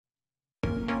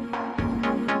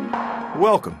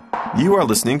Welcome. You are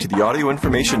listening to the Audio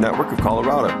Information Network of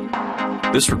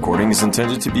Colorado. This recording is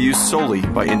intended to be used solely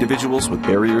by individuals with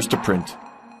barriers to print.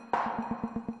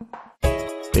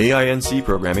 AINC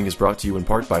programming is brought to you in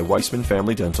part by Weissman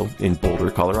Family Dental in Boulder,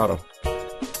 Colorado.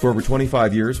 For over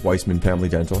 25 years, Weissman Family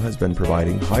Dental has been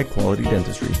providing high-quality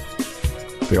dentistry.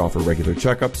 They offer regular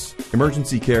checkups,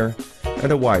 emergency care,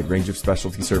 and a wide range of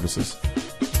specialty services.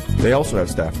 They also have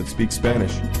staff that speak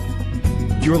Spanish.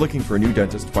 If you are looking for a new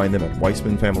dentist, find them at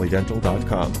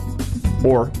weissmanfamilydental.com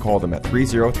or call them at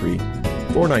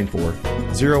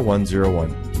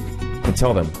 303-494-0101 and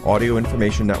tell them Audio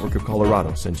Information Network of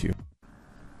Colorado sent you.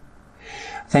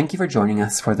 Thank you for joining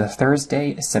us for the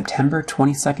Thursday, September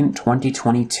 22nd,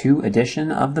 2022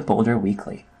 edition of the Boulder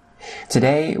Weekly.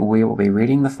 Today, we will be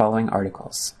reading the following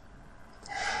articles.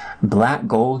 Black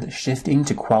Gold Shifting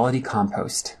to Quality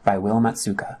Compost by Will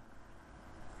Matsuka.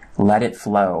 Let It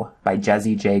Flow by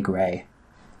Jesse J. Gray.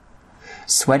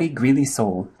 Sweaty Greeley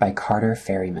Soul by Carter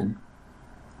Ferryman.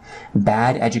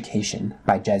 Bad Education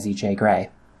by Jesse J. Gray.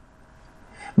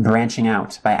 Branching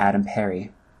Out by Adam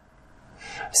Perry.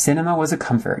 Cinema Was a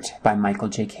Comfort by Michael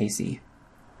J. Casey.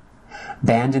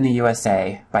 Banned in the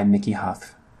USA by Mickey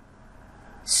Huff.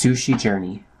 Sushi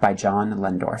Journey by John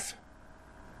Lendorf.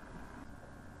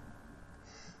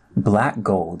 Black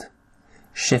Gold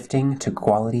Shifting to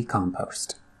Quality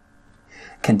Compost.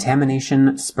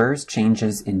 Contamination Spurs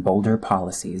Changes in Boulder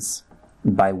Policies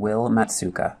by Will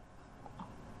Matsuka.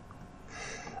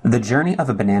 The journey of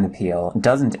a banana peel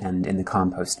doesn't end in the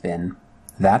compost bin.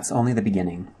 That's only the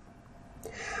beginning.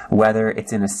 Whether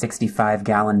it's in a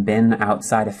 65-gallon bin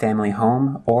outside a family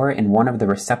home or in one of the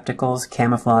receptacles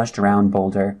camouflaged around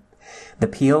Boulder, the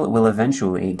peel will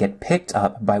eventually get picked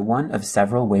up by one of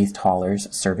several waste haulers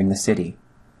serving the city.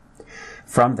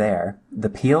 From there, the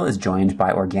peel is joined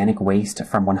by organic waste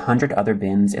from 100 other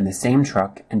bins in the same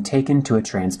truck and taken to a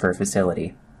transfer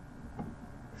facility.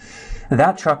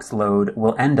 That truck's load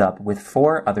will end up with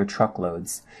 4 other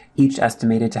truckloads, each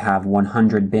estimated to have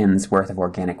 100 bins worth of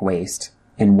organic waste,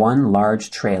 in one large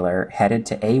trailer headed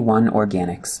to A1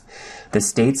 Organics, the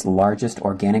state's largest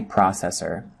organic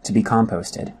processor, to be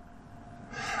composted.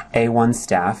 A1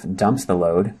 staff dumps the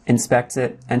load, inspects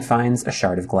it, and finds a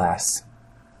shard of glass.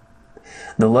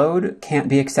 The load can't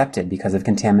be accepted because of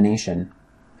contamination.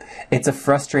 It's a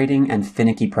frustrating and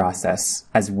finicky process,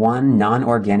 as one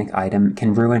non-organic item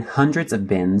can ruin hundreds of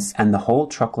bins and the whole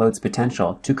truckload's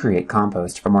potential to create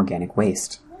compost from organic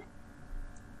waste.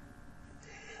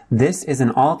 This is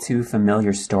an all too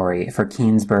familiar story for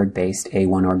Keensburg-based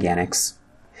A1 Organics.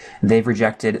 They've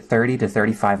rejected 30 to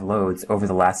 35 loads over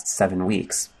the last 7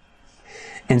 weeks.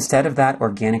 Instead of that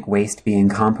organic waste being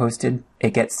composted,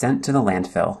 it gets sent to the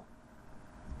landfill.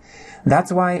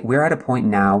 That's why we're at a point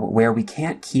now where we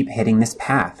can't keep hitting this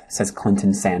path, says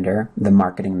Clinton Sander, the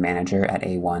marketing manager at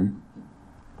A1.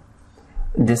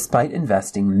 Despite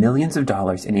investing millions of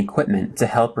dollars in equipment to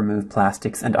help remove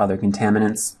plastics and other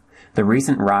contaminants, the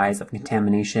recent rise of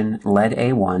contamination led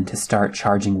A1 to start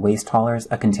charging waste haulers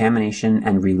a contamination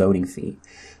and reloading fee,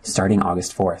 starting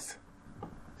August 4th.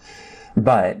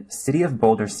 But City of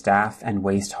Boulder staff and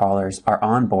waste haulers are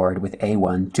on board with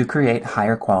A1 to create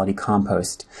higher quality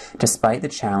compost, despite the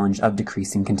challenge of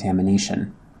decreasing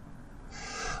contamination.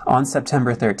 On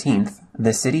September 13th,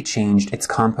 the city changed its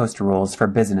compost rules for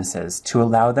businesses to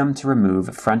allow them to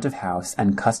remove front-of-house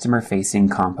and customer-facing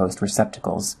compost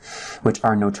receptacles, which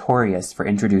are notorious for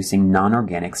introducing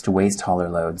non-organics to waste hauler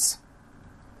loads.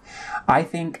 I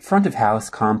think front-of-house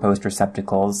compost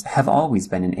receptacles have always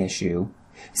been an issue,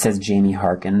 says Jamie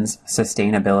Harkins,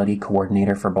 Sustainability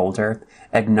Coordinator for Boulder,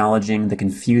 acknowledging the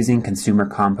confusing consumer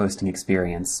composting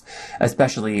experience,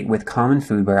 especially with common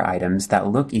foodware items that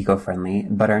look eco-friendly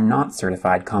but are not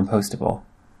certified compostable.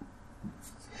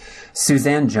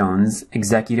 Suzanne Jones,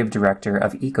 Executive Director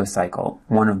of EcoCycle,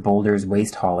 one of Boulder's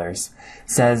waste haulers,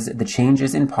 says the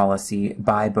changes in policy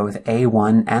by both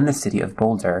A1 and the City of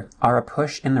Boulder are a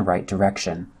push in the right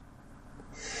direction.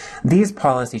 These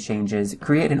policy changes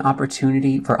create an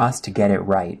opportunity for us to get it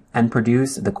right and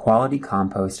produce the quality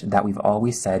compost that we've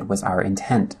always said was our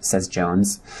intent, says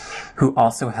Jones, who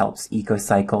also helps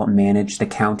EcoCycle manage the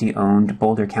county-owned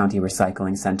Boulder County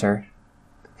Recycling Center.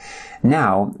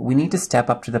 Now, we need to step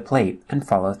up to the plate and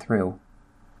follow through.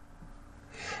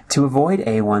 To avoid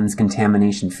A1's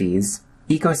contamination fees,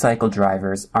 EcoCycle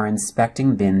drivers are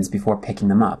inspecting bins before picking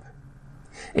them up.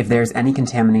 If there's any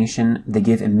contamination, they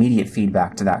give immediate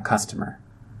feedback to that customer.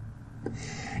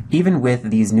 Even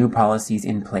with these new policies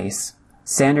in place,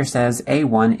 Sander says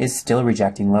A1 is still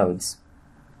rejecting loads.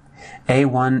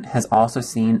 A1 has also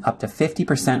seen up to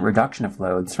 50% reduction of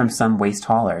loads from some waste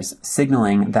haulers,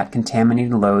 signaling that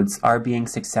contaminated loads are being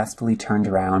successfully turned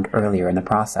around earlier in the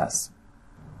process.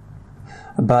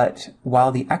 But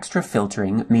while the extra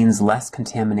filtering means less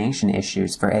contamination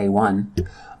issues for A1,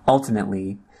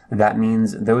 ultimately, that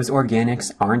means those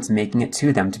organics aren't making it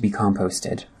to them to be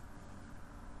composted.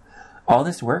 All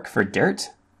this work for dirt?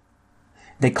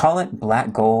 They call it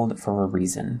black gold for a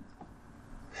reason.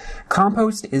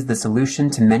 Compost is the solution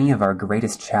to many of our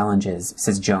greatest challenges,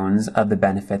 says Jones of the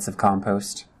benefits of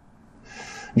compost.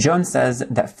 Jones says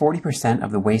that 40%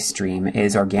 of the waste stream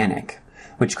is organic,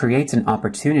 which creates an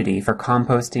opportunity for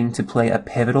composting to play a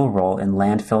pivotal role in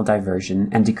landfill diversion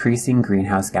and decreasing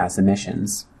greenhouse gas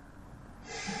emissions.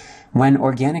 When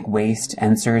organic waste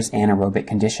enters anaerobic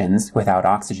conditions without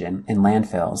oxygen in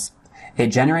landfills, it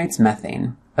generates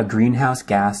methane, a greenhouse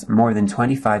gas more than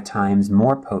 25 times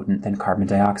more potent than carbon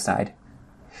dioxide.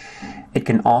 It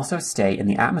can also stay in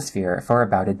the atmosphere for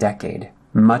about a decade,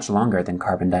 much longer than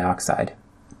carbon dioxide.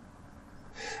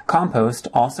 Compost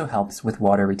also helps with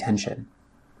water retention.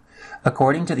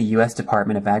 According to the U.S.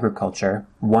 Department of Agriculture,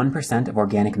 1% of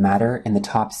organic matter in the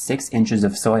top 6 inches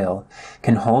of soil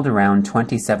can hold around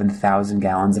 27,000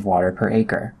 gallons of water per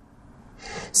acre.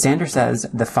 Sander says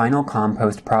the final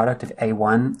compost product of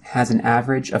A1 has an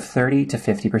average of 30 to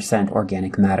 50%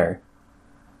 organic matter.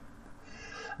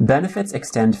 Benefits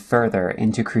extend further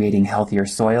into creating healthier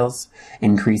soils,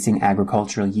 increasing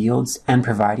agricultural yields, and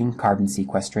providing carbon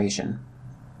sequestration.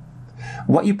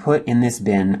 What you put in this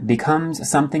bin becomes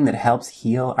something that helps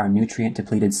heal our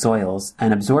nutrient-depleted soils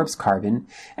and absorbs carbon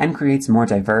and creates more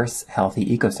diverse, healthy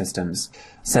ecosystems,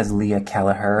 says Leah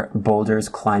Kelleher, Boulder's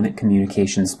climate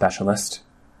communications specialist.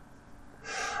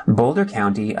 Boulder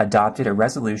County adopted a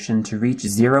resolution to reach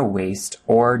zero waste,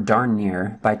 or darn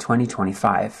near, by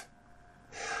 2025.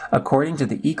 According to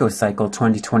the EcoCycle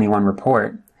 2021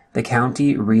 report, the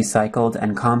county recycled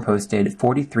and composted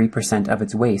 43% of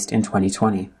its waste in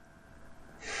 2020.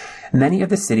 Many of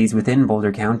the cities within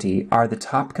Boulder County are the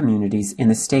top communities in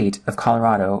the state of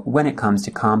Colorado when it comes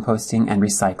to composting and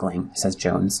recycling, says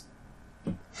Jones.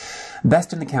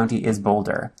 Best in the county is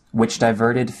Boulder, which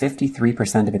diverted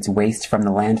 53% of its waste from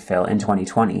the landfill in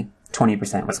 2020.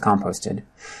 20% was composted,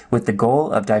 with the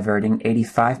goal of diverting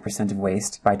 85% of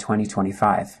waste by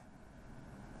 2025.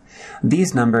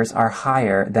 These numbers are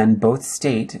higher than both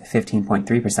state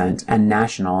 15.3% and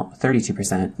national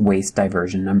 32% waste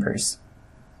diversion numbers.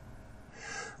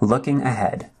 Looking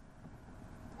ahead.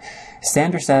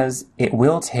 Sander says it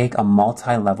will take a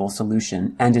multi-level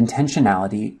solution and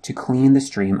intentionality to clean the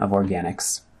stream of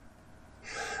organics.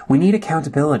 We need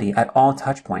accountability at all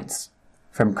touchpoints,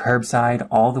 from curbside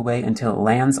all the way until it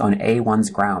lands on A1's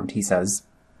ground, he says.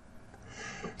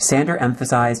 Sander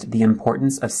emphasized the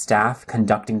importance of staff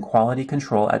conducting quality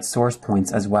control at source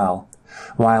points as well,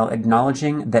 while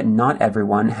acknowledging that not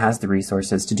everyone has the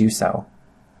resources to do so.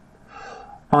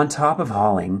 On top of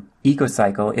hauling,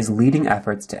 EcoCycle is leading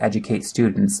efforts to educate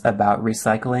students about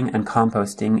recycling and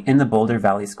composting in the Boulder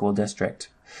Valley School District,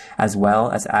 as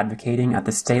well as advocating at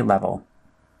the state level.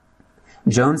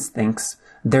 Jones thinks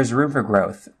there's room for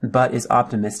growth, but is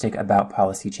optimistic about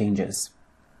policy changes.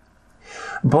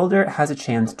 Boulder has a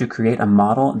chance to create a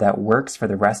model that works for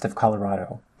the rest of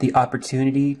Colorado, the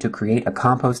opportunity to create a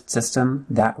compost system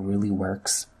that really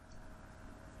works.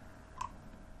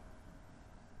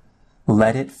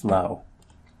 Let it flow.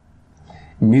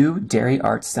 New Dairy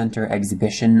Arts Center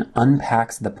exhibition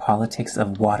unpacks the politics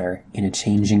of water in a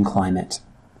changing climate.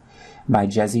 By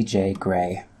Jesse J.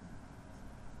 Gray.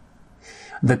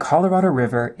 The Colorado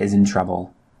River is in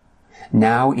trouble.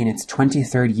 Now in its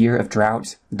 23rd year of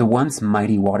drought, the once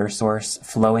mighty water source,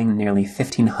 flowing nearly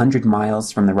 1,500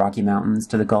 miles from the Rocky Mountains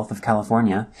to the Gulf of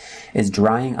California, is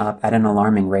drying up at an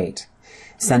alarming rate,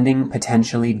 sending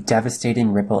potentially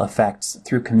devastating ripple effects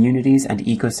through communities and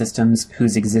ecosystems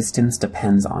whose existence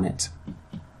depends on it.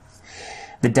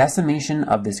 The decimation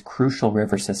of this crucial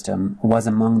river system was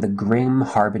among the grim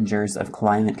harbingers of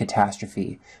climate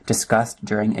catastrophe discussed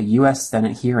during a U.S.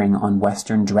 Senate hearing on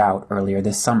Western drought earlier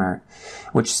this summer,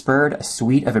 which spurred a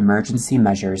suite of emergency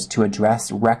measures to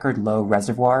address record-low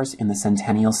reservoirs in the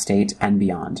Centennial State and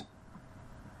beyond.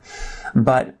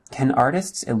 But can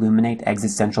artists illuminate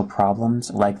existential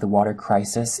problems like the water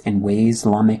crisis in ways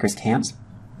lawmakers can't?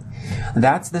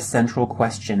 That's the central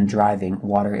question driving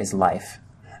Water is Life,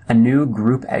 a new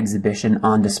group exhibition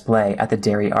on display at the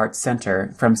Dairy Arts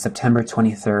Center from September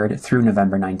 23rd through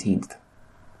November 19th.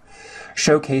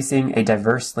 Showcasing a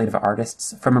diverse slate of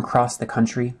artists from across the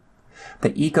country,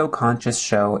 the eco-conscious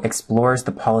show explores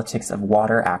the politics of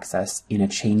water access in a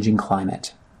changing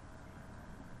climate.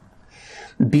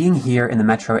 Being here in the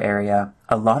metro area,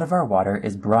 a lot of our water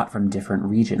is brought from different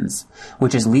regions,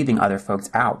 which is leaving other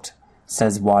folks out,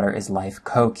 says Water is Life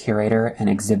co-curator and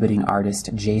exhibiting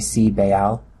artist J.C.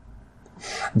 Bayal.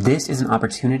 This is an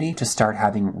opportunity to start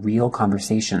having real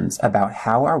conversations about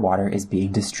how our water is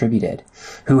being distributed,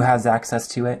 who has access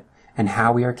to it, and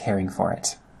how we are caring for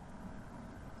it.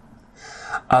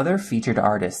 Other featured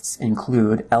artists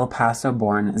include El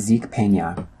Paso-born Zeke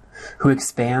Peña, who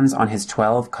expands on his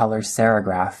 12-color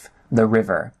serograph, The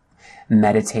River,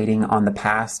 meditating on the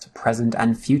past, present,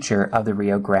 and future of the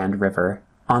Rio Grande River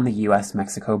on the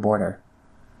U.S.-Mexico border.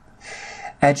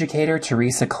 Educator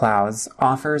Teresa Klaus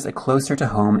offers a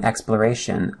closer-to-home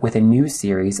exploration with a new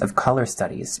series of color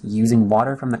studies using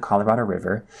water from the Colorado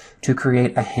River to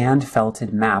create a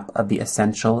hand-felted map of the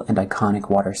essential and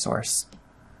iconic water source.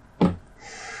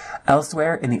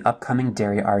 Elsewhere in the upcoming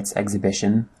Dairy Arts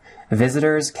exhibition,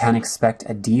 visitors can expect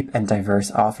a deep and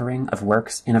diverse offering of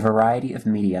works in a variety of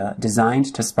media designed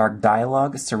to spark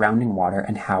dialogue surrounding water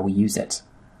and how we use it.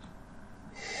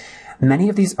 Many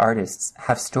of these artists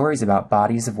have stories about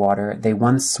bodies of water they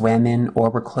once swam in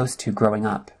or were close to growing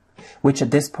up, which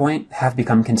at this point have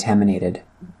become contaminated.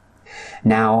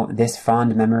 Now, this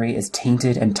fond memory is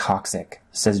tainted and toxic,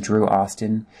 says Drew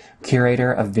Austin,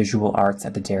 curator of visual arts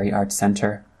at the Dairy Arts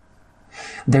Center.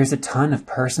 There's a ton of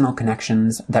personal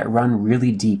connections that run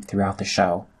really deep throughout the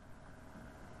show.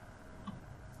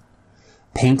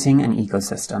 Painting an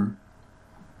ecosystem.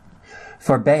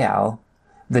 For Bayal,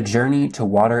 the journey to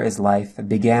Water is Life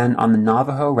began on the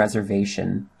Navajo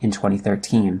Reservation in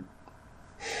 2013.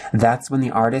 That's when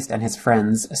the artist and his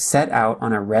friends set out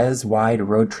on a res-wide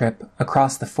road trip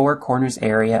across the Four Corners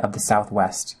area of the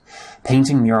Southwest,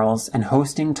 painting murals and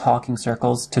hosting talking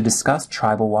circles to discuss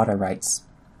tribal water rights.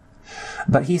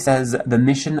 But he says the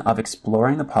mission of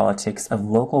exploring the politics of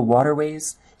local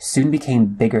waterways soon became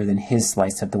bigger than his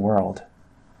slice of the world.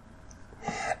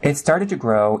 It started to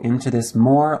grow into this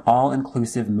more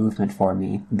all-inclusive movement for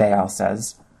me, Bayal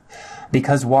says,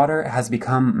 because water has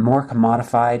become more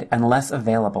commodified and less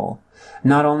available,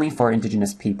 not only for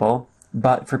Indigenous people,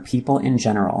 but for people in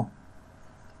general.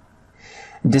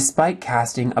 Despite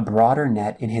casting a broader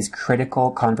net in his critical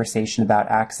conversation about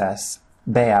access,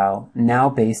 Bayal, now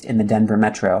based in the Denver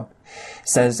metro,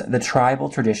 says the tribal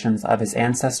traditions of his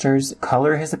ancestors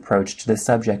color his approach to the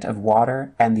subject of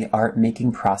water and the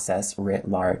art-making process writ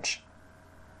large.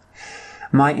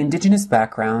 My Indigenous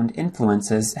background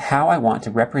influences how I want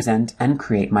to represent and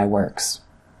create my works.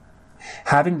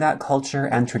 Having that culture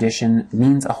and tradition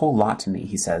means a whole lot to me,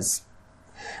 he says.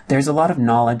 There's a lot of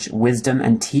knowledge, wisdom,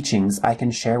 and teachings I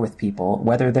can share with people,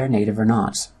 whether they're Native or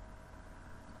not.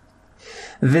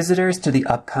 Visitors to the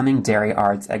upcoming Dairy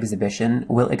Arts exhibition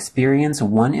will experience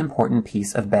one important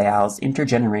piece of Bayal's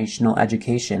intergenerational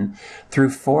education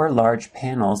through 4 large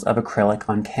panels of acrylic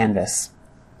on canvas.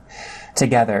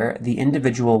 Together, the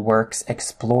individual works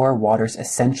explore water's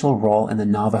essential role in the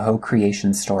Navajo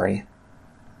creation story.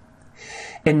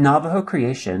 In Navajo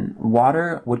creation,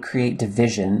 water would create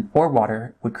division, or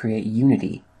water would create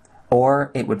unity, or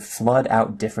it would flood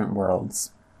out different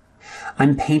worlds.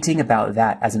 I'm painting about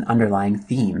that as an underlying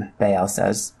theme, Bayal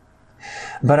says.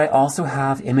 But I also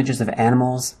have images of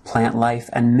animals, plant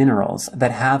life, and minerals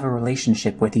that have a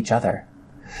relationship with each other.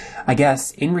 I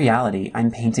guess, in reality, I'm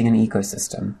painting an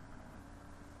ecosystem.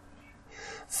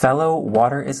 Fellow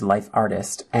Water is Life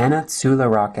artist Anna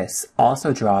Tsoulourakis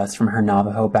also draws from her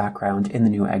Navajo background in the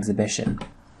new exhibition.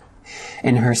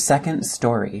 In her second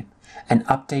story, an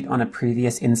update on a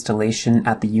previous installation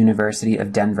at the University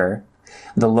of Denver,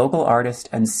 the local artist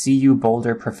and CU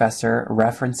Boulder professor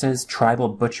references tribal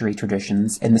butchery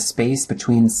traditions in the space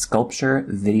between sculpture,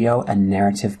 video, and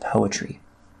narrative poetry.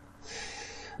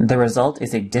 The result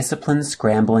is a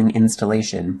discipline-scrambling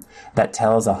installation that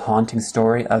tells a haunting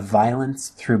story of violence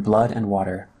through blood and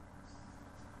water.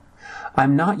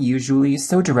 I'm not usually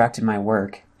so direct in my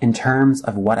work in terms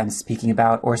of what I'm speaking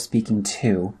about or speaking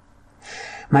to.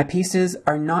 My pieces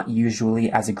are not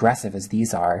usually as aggressive as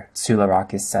these are,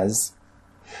 Tsoulourakis says.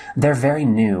 They're very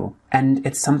new, and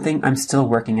it's something I'm still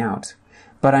working out,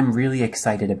 but I'm really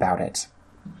excited about it.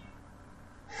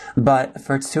 But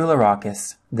for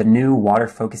Tsoulourakis, the new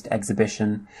water-focused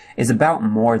exhibition is about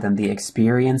more than the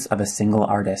experience of a single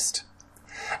artist.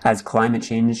 As climate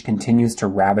change continues to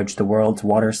ravage the world's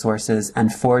water sources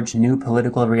and forge new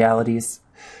political realities,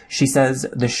 she says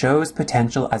the show's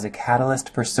potential as a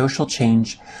catalyst for social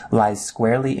change lies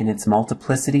squarely in its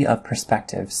multiplicity of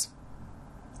perspectives.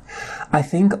 I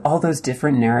think all those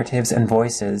different narratives and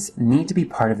voices need to be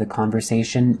part of the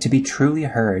conversation to be truly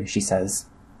heard, she says.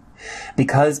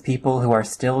 Because people who are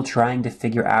still trying to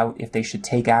figure out if they should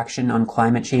take action on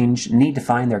climate change need to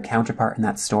find their counterpart in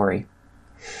that story.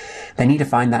 They need to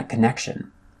find that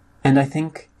connection. And I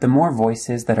think the more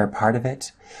voices that are part of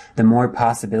it, the more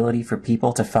possibility for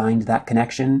people to find that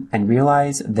connection and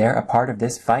realize they're a part of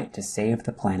this fight to save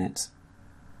the planet.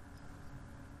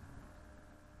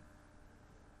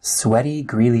 Sweaty,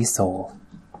 Greeley Soul.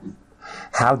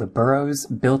 How the Burroughs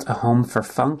Built a Home for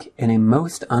Funk in a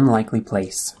Most Unlikely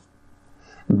Place.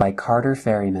 By Carter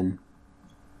Ferryman.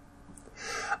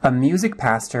 A music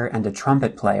pastor and a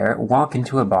trumpet player walk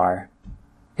into a bar.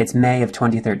 It's May of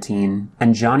 2013,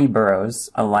 and Johnny Burroughs,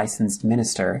 a licensed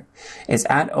minister, is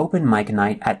at open mic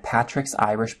night at Patrick's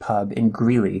Irish Pub in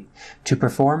Greeley to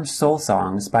perform soul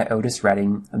songs by Otis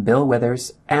Redding, Bill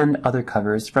Withers, and other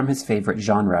covers from his favorite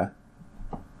genre.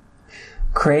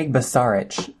 Craig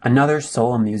Basarich, another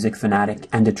soul music fanatic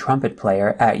and a trumpet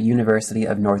player at University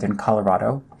of Northern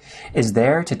Colorado, is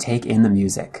there to take in the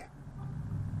music.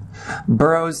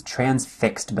 Burroughs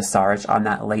transfixed Basarich on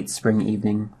that late spring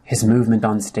evening, his movement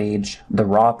on stage, the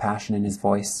raw passion in his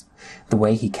voice, the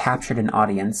way he captured an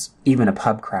audience, even a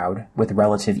pub crowd, with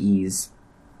relative ease.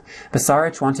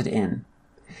 Basarich wanted in.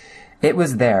 It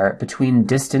was there, between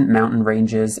distant mountain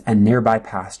ranges and nearby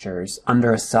pastures,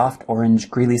 under a soft orange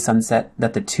Greeley sunset,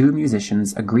 that the two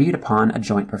musicians agreed upon a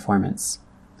joint performance.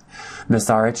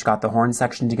 Basarich got the horn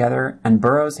section together, and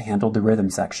Burroughs handled the rhythm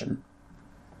section.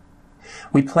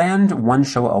 We planned one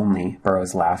show only,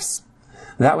 Burroughs laughs.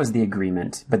 That was the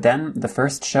agreement, but then the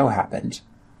first show happened.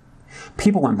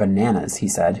 People went bananas, he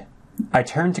said. I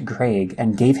turned to Craig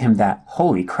and gave him that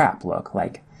holy crap look,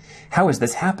 like, how is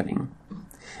this happening?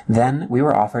 Then we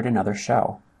were offered another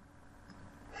show.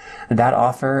 That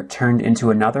offer turned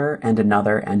into another and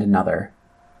another and another.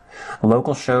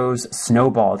 Local shows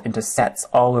snowballed into sets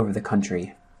all over the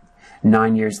country.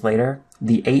 9 years later,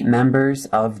 the 8 members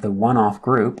of the one-off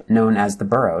group known as the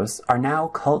Burroughs are now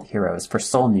cult heroes for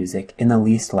soul music in the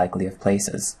least likely of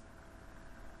places.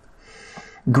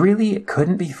 Greeley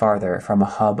couldn't be farther from a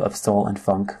hub of soul and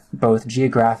funk, both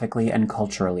geographically and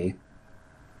culturally.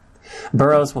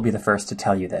 Burroughs will be the first to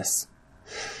tell you this.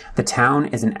 The town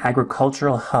is an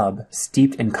agricultural hub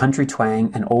steeped in country twang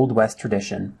and Old West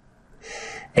tradition.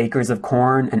 Acres of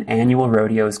corn and annual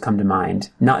rodeos come to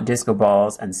mind, not disco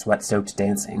balls and sweat-soaked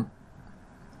dancing.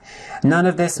 None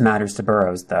of this matters to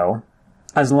Burroughs, though.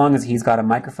 As long as he's got a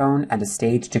microphone and a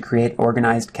stage to create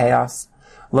organized chaos,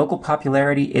 local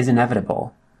popularity is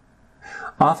inevitable.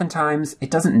 Oftentimes,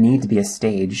 it doesn't need to be a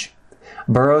stage.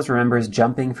 Burroughs remembers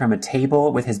jumping from a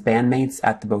table with his bandmates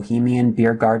at the Bohemian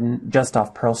Beer Garden just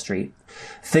off Pearl Street,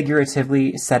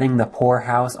 figuratively setting the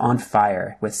poorhouse on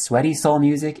fire with sweaty soul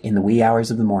music in the wee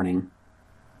hours of the morning.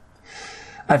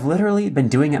 I've literally been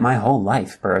doing it my whole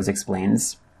life, Burroughs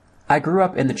explains. I grew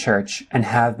up in the church and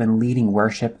have been leading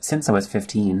worship since I was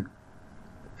 15.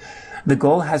 The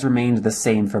goal has remained the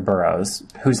same for Burroughs,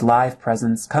 whose live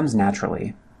presence comes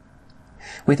naturally.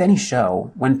 With any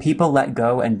show, when people let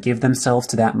go and give themselves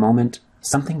to that moment,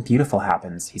 something beautiful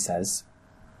happens, he says.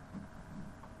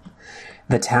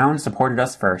 The town supported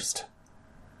us first.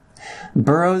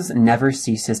 Burroughs never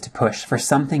ceases to push for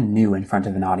something new in front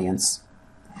of an audience.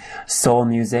 Soul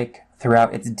music,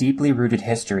 throughout its deeply rooted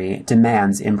history,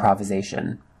 demands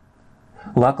improvisation.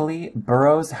 Luckily,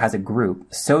 Burroughs has a group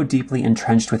so deeply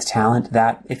entrenched with talent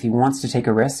that, if he wants to take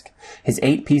a risk, his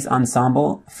 8-piece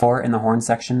ensemble, 4 in the horn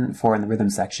section, 4 in the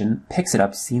rhythm section, picks it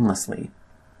up seamlessly.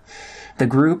 The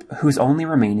group, whose only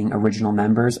remaining original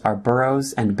members are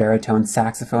Burroughs and baritone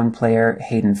saxophone player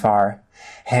Hayden Farr,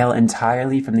 hail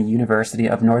entirely from the University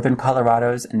of Northern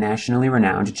Colorado's nationally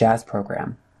renowned jazz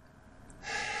program.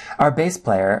 Our bass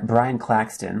player, Brian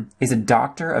Claxton, is a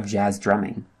doctor of jazz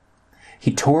drumming.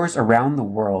 He tours around the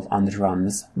world on the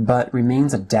drums, but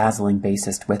remains a dazzling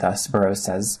bassist with us, Burroughs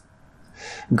says.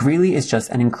 Greeley is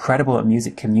just an incredible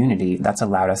music community that's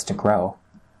allowed us to grow.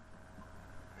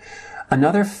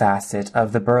 Another facet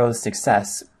of the Burroughs'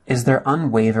 success is their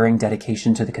unwavering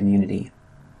dedication to the community.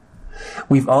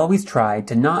 We've always tried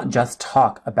to not just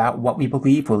talk about what we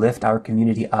believe will lift our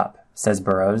community up, says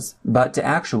Burroughs, but to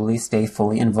actually stay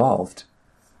fully involved.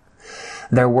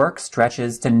 Their work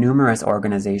stretches to numerous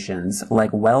organizations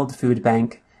like Weld Food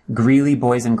Bank, Greeley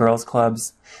Boys and Girls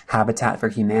Clubs, Habitat for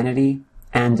Humanity,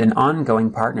 and an ongoing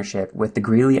partnership with the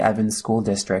Greeley-Evans School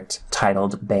District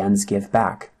titled Bands Give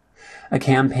Back, a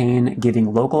campaign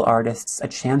giving local artists a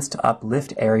chance to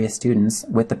uplift area students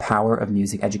with the power of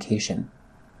music education.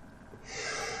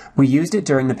 We used it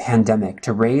during the pandemic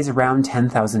to raise around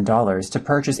 $10,000 to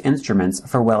purchase instruments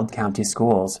for Weld County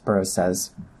schools, Burroughs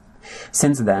says.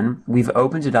 Since then, we've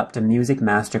opened it up to music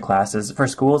masterclasses for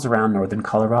schools around northern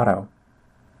Colorado.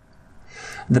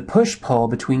 The push-pull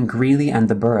between Greeley and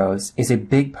the Burrows is a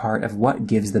big part of what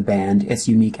gives the band its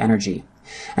unique energy,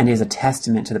 and is a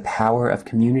testament to the power of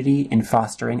community in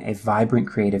fostering a vibrant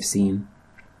creative scene.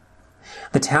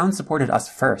 The town supported us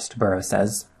first, Burrows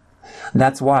says.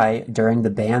 That's why, during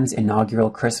the band's inaugural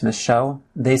Christmas show,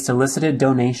 they solicited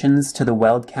donations to the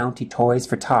Weld County Toys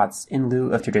for Tots in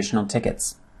lieu of traditional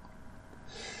tickets.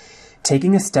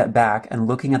 Taking a step back and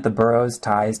looking at the Burrows'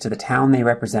 ties to the town they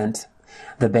represent,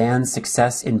 the band's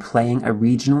success in playing a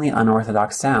regionally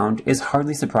unorthodox sound is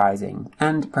hardly surprising,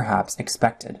 and perhaps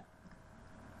expected.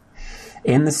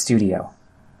 In the studio.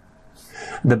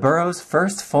 The Burrows'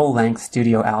 first full-length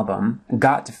studio album,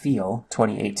 Got to Feel,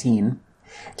 2018,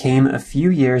 came a few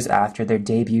years after their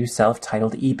debut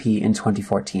self-titled EP in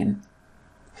 2014.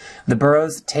 The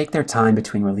Burrows take their time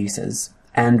between releases,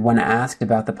 and when asked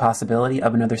about the possibility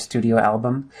of another studio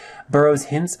album, Burrows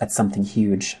hints at something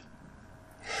huge.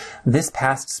 This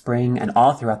past spring and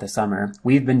all throughout the summer,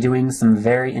 we've been doing some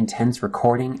very intense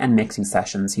recording and mixing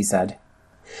sessions, he said.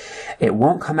 It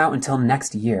won't come out until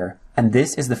next year, and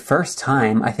this is the first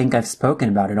time I think I've spoken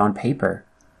about it on paper.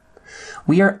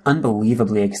 We are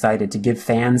unbelievably excited to give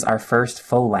fans our first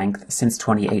full-length since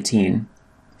 2018.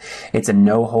 It's a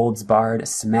no-holds-barred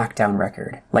smackdown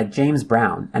record, like James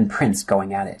Brown and Prince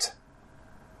going at it.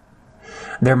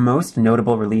 Their most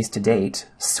notable release to date,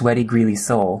 Sweaty Greeley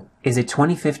Soul, is a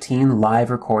 2015 live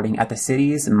recording at the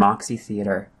city's Moxie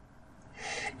Theater.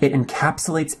 It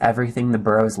encapsulates everything the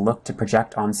Burrows look to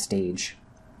project on stage.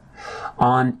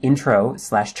 On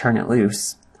Intro/Turn It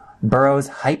Loose, Burrows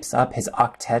hypes up his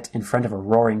octet in front of a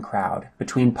roaring crowd,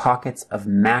 between pockets of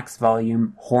max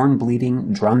volume,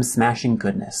 horn-bleeding, drum-smashing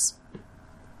goodness.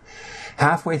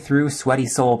 Halfway through Sweaty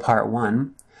Soul Part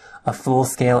 1, a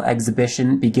full-scale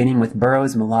exhibition beginning with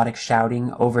Burrows' melodic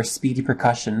shouting over speedy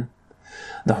percussion,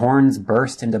 the horns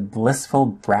burst into blissful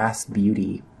brass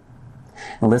beauty.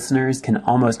 Listeners can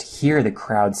almost hear the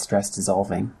crowd's stress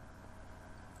dissolving.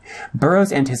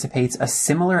 Burrows anticipates a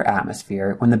similar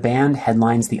atmosphere when the band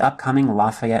headlines the upcoming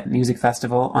Lafayette Music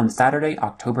Festival on Saturday,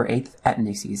 October 8th at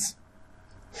Macy's.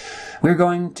 We're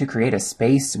going to create a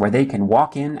space where they can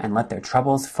walk in and let their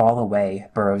troubles fall away,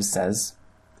 Burrows says.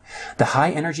 The high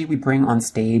energy we bring on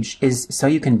stage is so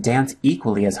you can dance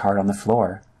equally as hard on the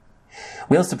floor.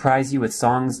 We'll surprise you with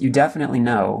songs you definitely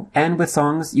know, and with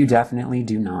songs you definitely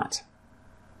do not.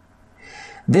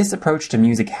 This approach to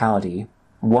musicality,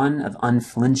 one of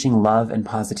unflinching love and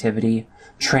positivity,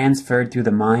 transferred through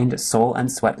the mind, soul,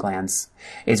 and sweat glands,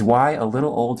 is why a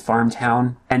little old farm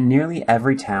town, and nearly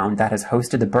every town that has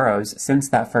hosted the Burrows since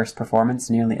that first performance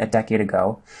nearly a decade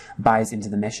ago, buys into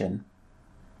the mission.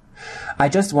 I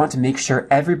just want to make sure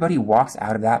everybody walks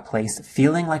out of that place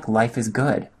feeling like life is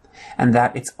good, and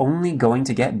that it's only going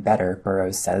to get better,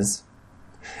 Burrows says.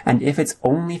 And if it's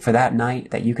only for that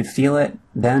night that you could feel it,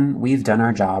 then we've done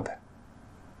our job.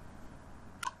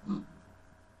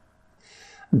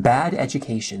 Bad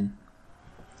education.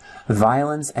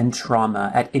 Violence and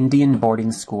trauma at Indian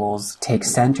boarding schools take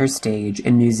center stage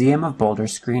in Museum of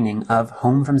Boulder's screening of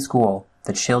Home from School,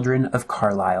 The Children of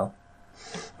Carlisle,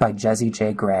 by Jesse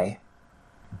J. Gray.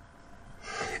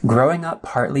 Growing up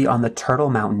partly on the Turtle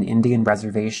Mountain Indian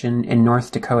Reservation in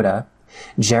North Dakota,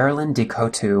 Geraldine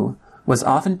DeCoteau was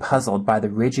often puzzled by the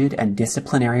rigid and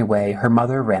disciplinary way her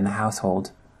mother ran the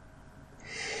household.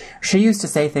 She used to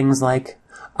say things like,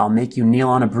 "I'll make you kneel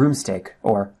on a broomstick,"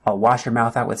 or "I'll wash your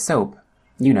mouth out with soap.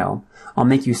 You know, I'll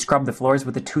make you scrub the floors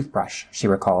with a toothbrush," she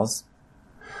recalls.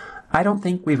 I don't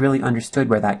think we really understood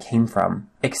where that came from,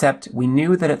 except we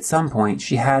knew that at some point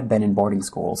she had been in boarding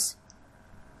schools.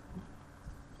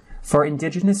 For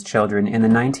Indigenous children in the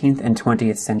 19th and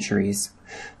 20th centuries,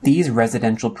 these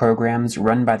residential programs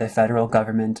run by the federal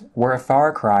government were a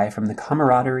far cry from the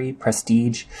camaraderie,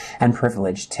 prestige, and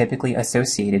privilege typically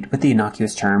associated with the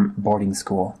innocuous term boarding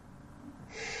school.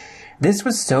 This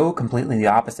was so completely the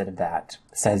opposite of that,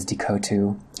 says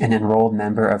DeCoteau, an enrolled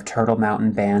member of Turtle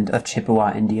Mountain Band of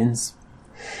Chippewa Indians.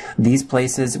 These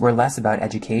places were less about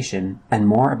education and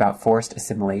more about forced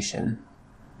assimilation.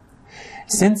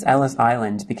 Since Ellis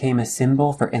Island became a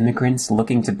symbol for immigrants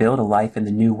looking to build a life in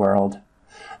the New World,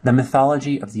 the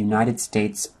mythology of the United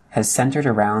States has centered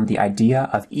around the idea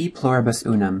of e pluribus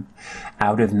unum,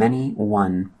 out of many,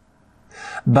 one.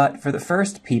 But for the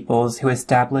first peoples who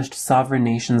established sovereign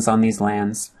nations on these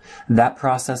lands, that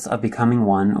process of becoming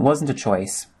one wasn't a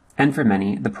choice, and for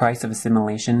many, the price of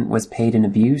assimilation was paid in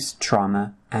abuse,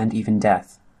 trauma, and even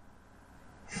death.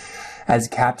 As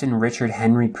Captain Richard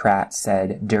Henry Pratt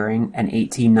said during an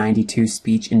 1892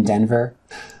 speech in Denver,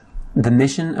 The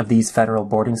mission of these federal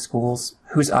boarding schools,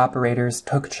 whose operators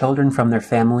took children from their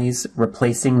families,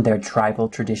 replacing their tribal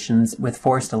traditions with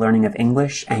forced learning of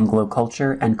English, Anglo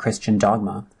culture, and Christian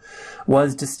dogma,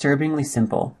 was disturbingly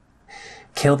simple.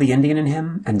 Kill the Indian in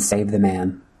him and save the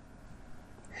man.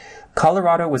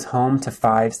 Colorado was home to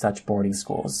 5 such boarding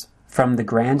schools, from the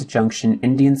Grand Junction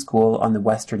Indian School on the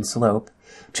western slope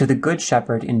to the Good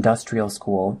Shepherd Industrial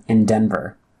School in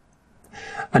Denver.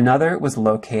 Another was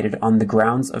located on the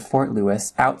grounds of Fort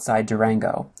Lewis outside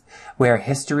Durango, where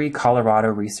History Colorado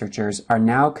researchers are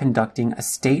now conducting a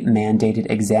state-mandated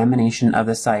examination of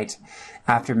the site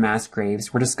after mass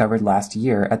graves were discovered last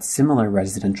year at similar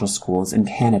residential schools in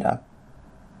Canada.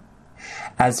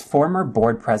 As former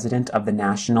board president of the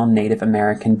National Native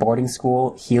American Boarding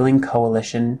School Healing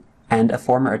Coalition and a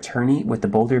former attorney with the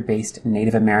Boulder-based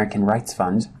Native American Rights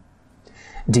Fund,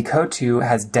 Decoteau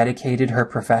has dedicated her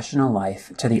professional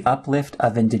life to the uplift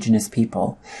of Indigenous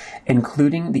people,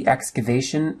 including the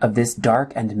excavation of this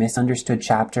dark and misunderstood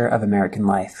chapter of American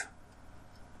life.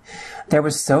 There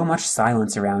was so much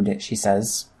silence around it, she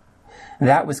says.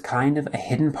 That was kind of a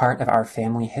hidden part of our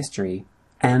family history,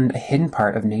 and a hidden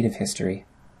part of Native history.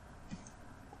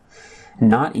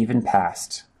 Not even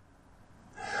past.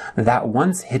 That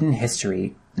once hidden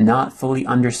history, not fully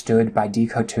understood by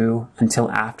Decoteau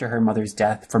until after her mother's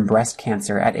death from breast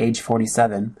cancer at age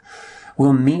 47,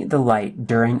 will meet the light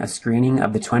during a screening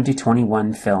of the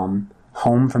 2021 film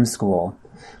Home from School,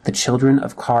 The Children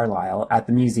of Carlisle at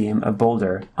the Museum of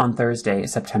Boulder on Thursday,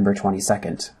 September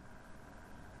 22nd.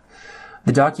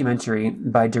 The documentary,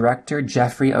 by director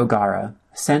Jeffrey O'Gara,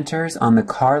 centers on the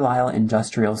Carlisle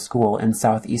Industrial School in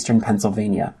southeastern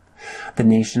Pennsylvania, the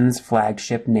nation's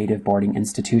flagship Native boarding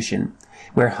institution,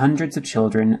 where hundreds of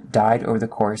children died over the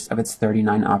course of its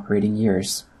 39 operating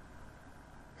years.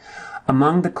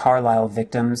 Among the Carlisle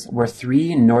victims were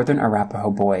 3 Northern Arapaho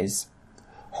boys,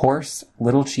 Horse,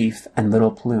 Little Chief, and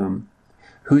Little Plume,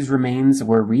 whose remains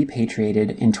were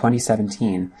repatriated in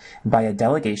 2017 by a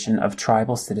delegation of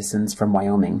tribal citizens from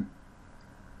Wyoming.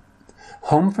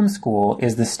 Home from School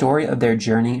is the story of their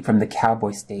journey from the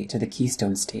Cowboy State to the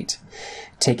Keystone State,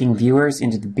 taking viewers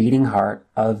into the beating heart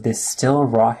of this still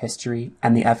raw history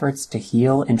and the efforts to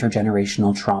heal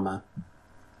intergenerational trauma.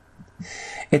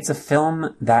 It's a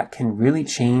film that can really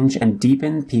change and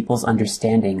deepen people's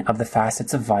understanding of the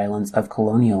facets of violence of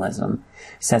colonialism,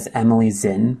 says Emily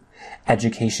Zinn,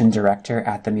 Education Director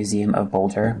at the Museum of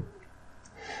Boulder.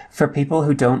 For people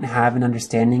who don't have an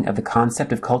understanding of the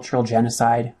concept of cultural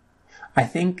genocide, I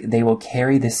think they will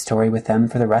carry this story with them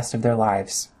for the rest of their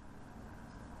lives.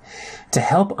 To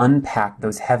help unpack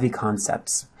those heavy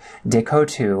concepts,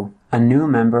 Decoteau, a new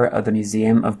member of the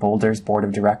Museum of Boulder's Board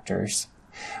of Directors,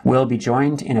 will be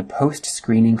joined in a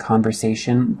post-screening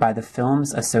conversation by the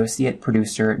film's associate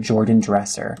producer Jordan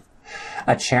Dresser,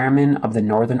 a chairman of the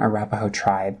Northern Arapaho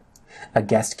tribe, a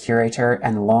guest curator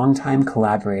and longtime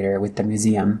collaborator with the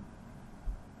museum.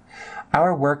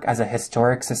 Our work as a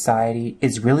historic society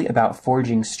is really about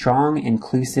forging strong,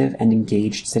 inclusive, and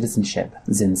engaged citizenship,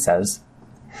 Zinn says.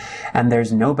 And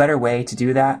there's no better way to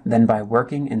do that than by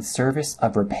working in service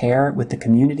of repair with the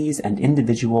communities and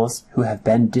individuals who have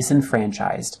been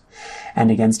disenfranchised and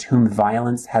against whom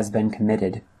violence has been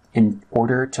committed in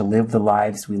order to live the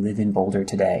lives we live in Boulder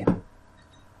today.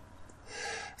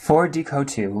 For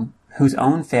Decoteau, whose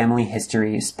own family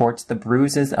history sports the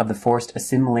bruises of the forced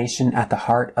assimilation at the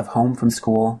heart of Home from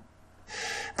School,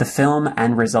 the film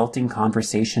and resulting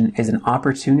conversation is an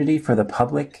opportunity for the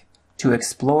public to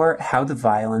explore how the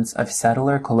violence of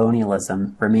settler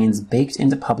colonialism remains baked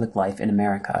into public life in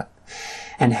America,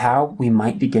 and how we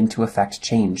might begin to effect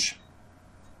change.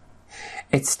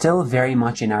 It's still very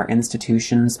much in our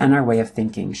institutions and our way of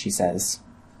thinking, she says.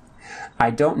 I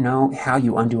don't know how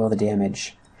you undo all the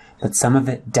damage, but some of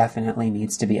it definitely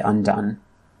needs to be undone.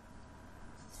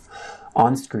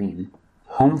 On screen,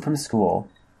 Home from School,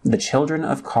 The Children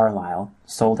of Carlisle,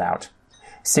 sold out.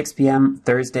 6 p.m.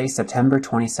 Thursday, September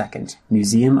 22nd,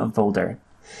 Museum of Boulder,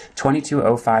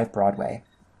 2205 Broadway.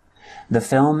 The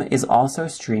film is also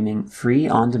streaming free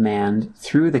on demand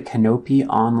through the Canopy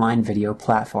online video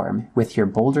platform with your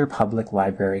Boulder Public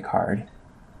Library card.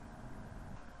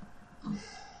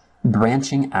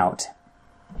 Branching Out.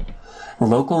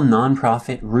 Local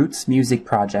nonprofit Roots Music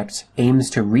Project aims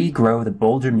to regrow the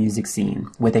Boulder music scene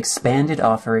with expanded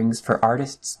offerings for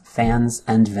artists, fans,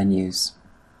 and venues.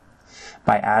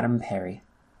 By Adam Perry.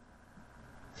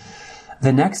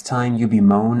 The next time you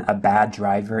bemoan a bad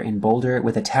driver in Boulder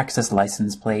with a Texas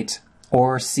license plate,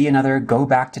 or see another "Go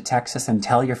back to Texas and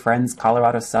tell your friends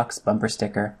Colorado sucks" bumper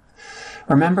sticker,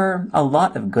 remember a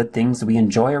lot of good things we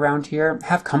enjoy around here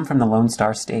have come from the Lone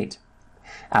Star State.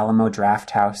 Alamo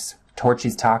Draft House,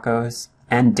 Torchy's Tacos,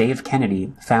 and Dave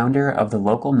Kennedy, founder of the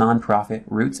local nonprofit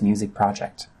Roots Music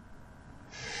Project.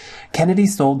 Kennedy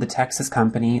sold the Texas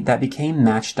company that became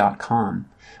Match.com,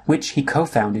 which he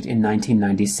co-founded in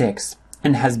 1996,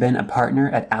 and has been a partner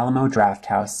at Alamo Draft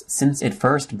House since it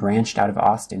first branched out of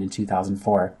Austin in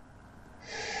 2004.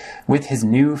 With his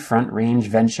new Front Range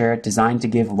venture designed to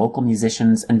give local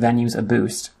musicians and venues a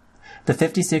boost, the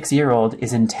 56-year-old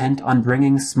is intent on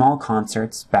bringing small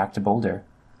concerts back to Boulder.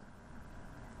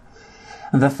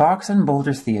 The Fox and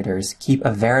Boulder theaters keep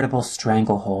a veritable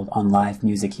stranglehold on live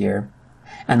music here,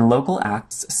 and local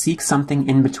acts seek something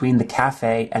in between the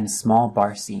cafe and small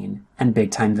bar scene and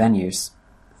big-time venues.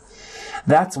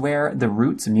 That's where the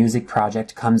Roots Music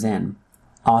Project comes in,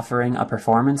 offering a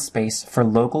performance space for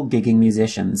local gigging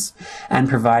musicians and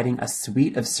providing a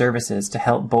suite of services to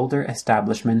help Boulder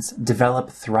establishments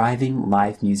develop thriving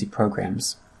live music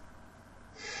programs.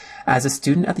 As a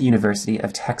student at the University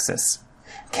of Texas,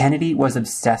 Kennedy was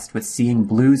obsessed with seeing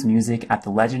blues music at the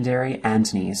legendary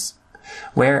Anthony's,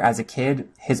 where, as a kid,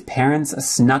 his parents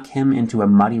snuck him into a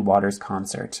Muddy Waters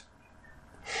concert.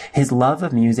 His love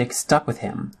of music stuck with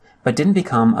him, but didn't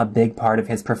become a big part of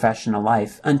his professional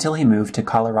life until he moved to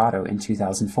Colorado in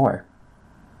 2004.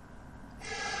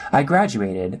 I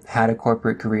graduated, had a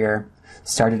corporate career,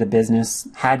 started a business,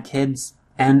 had kids,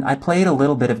 and I played a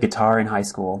little bit of guitar in high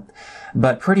school,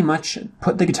 but pretty much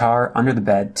put the guitar under the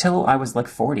bed till I was like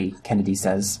 40, Kennedy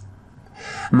says.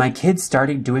 My kids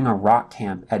started doing a rock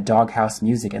camp at Doghouse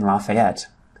Music in Lafayette,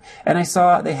 and I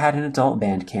saw they had an adult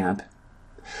band camp.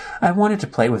 I wanted to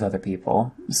play with other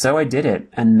people, so I did it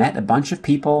and met a bunch of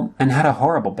people and had a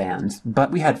horrible band,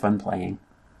 but we had fun playing.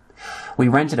 We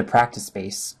rented a practice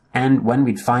space, and when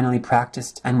we'd finally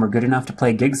practiced and were good enough to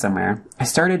play gigs somewhere, I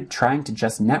started trying to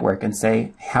just network and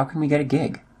say, how can we get a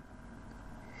gig?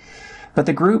 But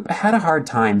the group had a hard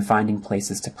time finding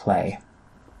places to play.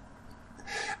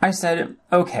 I said,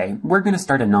 okay, we're going to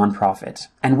start a nonprofit,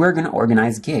 and we're going to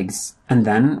organize gigs, and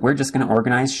then we're just going to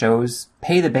organize shows,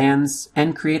 pay the bands,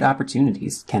 and create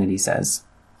opportunities, Kennedy says.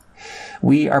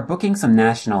 We are booking some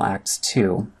national acts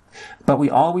too, but we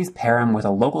always pair them with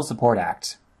a local support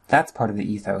act. That's part of the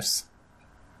ethos.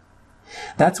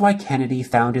 That's why Kennedy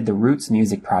founded the Roots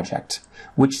Music Project,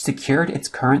 which secured its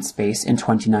current space in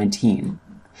 2019,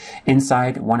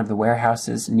 inside one of the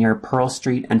warehouses near Pearl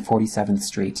Street and 47th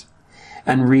Street,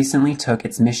 and recently took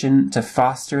its mission to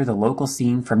foster the local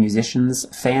scene for musicians,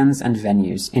 fans, and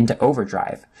venues into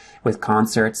overdrive with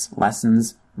concerts,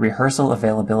 lessons, rehearsal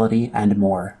availability, and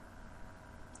more.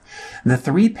 The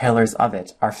three pillars of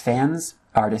it are fans,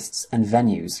 artists, and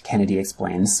venues, Kennedy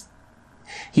explains.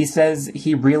 He says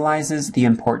he realizes the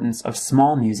importance of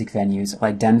small music venues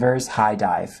like Denver's High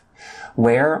Dive,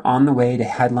 where, on the way to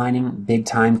headlining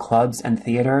big-time clubs and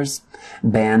theaters,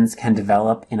 bands can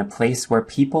develop in a place where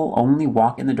people only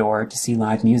walk in the door to see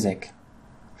live music.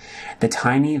 The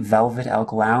tiny Velvet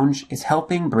Elk Lounge is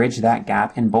helping bridge that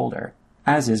gap in Boulder,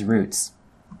 as is Roots.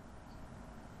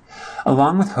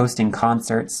 Along with hosting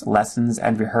concerts, lessons,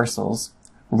 and rehearsals,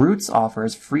 Roots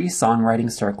offers free songwriting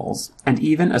circles and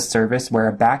even a service where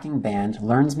a backing band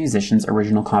learns musicians'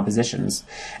 original compositions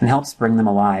and helps bring them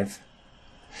alive.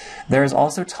 There is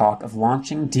also talk of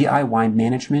launching DIY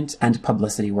management and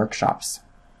publicity workshops.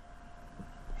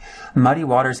 Muddy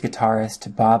Waters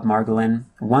guitarist Bob Margolin,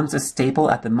 once a staple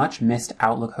at the much-missed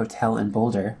Outlook Hotel in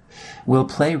Boulder, will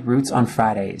play Roots on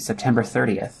Friday, September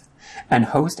 30th, and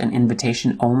host an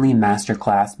invitation-only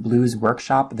masterclass blues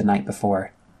workshop the night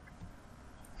before.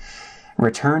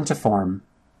 Return to form.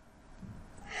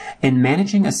 In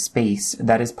managing a space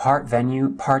that is part venue,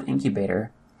 part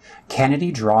incubator,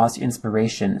 Kennedy draws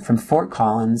inspiration from Fort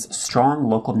Collins' strong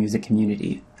local music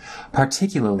community,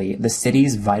 particularly the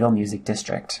city's vital music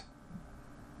district.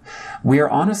 We are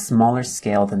on a smaller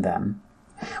scale than them.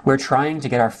 We're trying to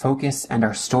get our focus and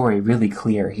our story really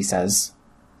clear, he says.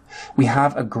 We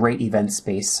have a great event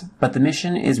space, but the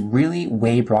mission is really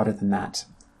way broader than that.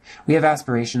 We have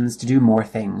aspirations to do more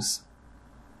things.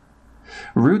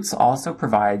 Roots also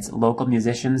provides local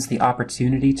musicians the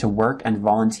opportunity to work and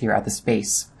volunteer at the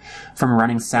space, from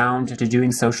running sound to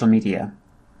doing social media.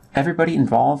 Everybody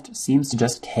involved seems to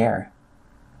just care.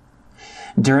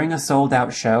 During a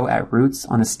sold-out show at Roots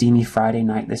on a steamy Friday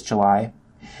night this July,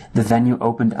 the venue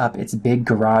opened up its big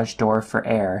garage door for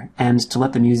air and to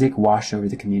let the music wash over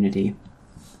the community.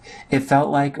 It felt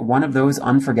like one of those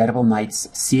unforgettable nights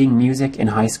seeing music in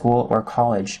high school or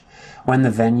college, when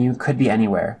the venue could be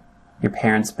anywhere. Your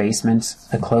parents' basement,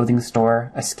 a clothing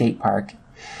store, a skate park,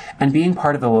 and being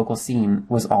part of the local scene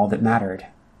was all that mattered.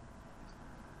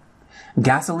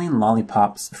 Gasoline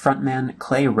Lollipops frontman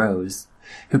Clay Rose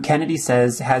who Kennedy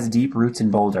says has deep roots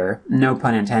in Boulder, no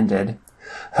pun intended,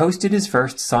 hosted his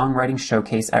first songwriting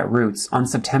showcase at Roots on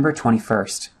September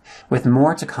 21st, with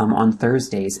more to come on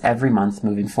Thursdays every month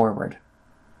moving forward.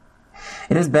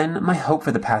 It has been my hope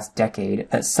for the past decade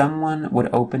that someone would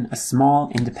open a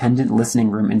small independent listening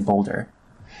room in Boulder.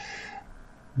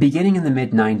 Beginning in the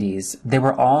mid-90s, they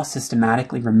were all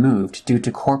systematically removed due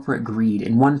to corporate greed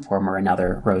in one form or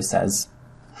another, Rose says.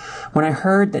 When I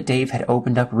heard that Dave had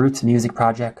opened up Roots Music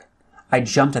Project, I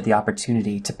jumped at the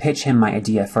opportunity to pitch him my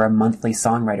idea for a monthly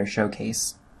songwriter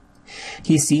showcase.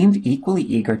 He seemed equally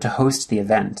eager to host the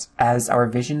event, as our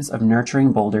visions of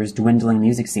nurturing Boulder's dwindling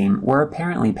music scene were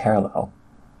apparently parallel.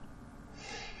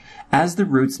 As the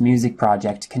Roots Music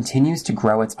Project continues to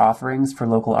grow its offerings for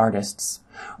local artists,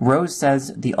 Rose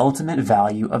says the ultimate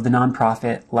value of the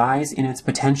nonprofit lies in its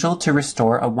potential to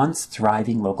restore a once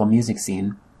thriving local music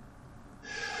scene.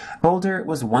 Boulder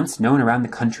was once known around the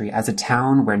country as a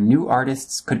town where new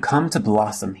artists could come to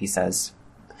blossom, he says.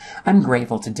 I'm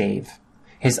grateful to Dave.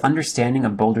 His understanding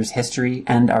of Boulder's history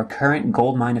and our current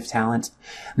goldmine of talent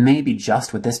may be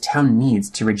just what this town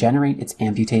needs to regenerate its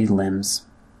amputated limbs.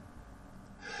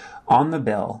 On the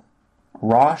bill,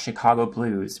 Raw Chicago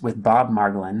Blues with Bob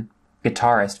Margolin,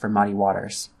 guitarist for Muddy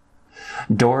Waters.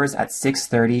 Doors at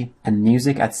 6:30 and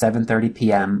music at 7:30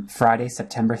 p.m. Friday,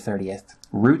 September 30th.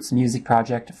 Roots Music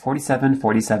Project,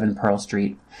 4747 Pearl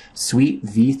Street, Suite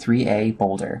V3A,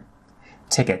 Boulder.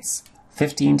 Tickets,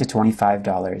 $15 to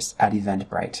 $25 at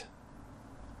Eventbrite.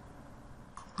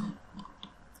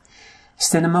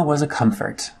 Cinema was a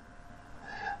comfort.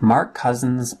 Mark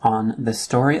Cousins on The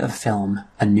Story of Film,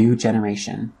 A New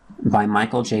Generation by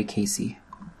Michael J. Casey.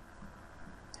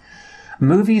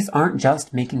 Movies aren't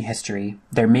just making history,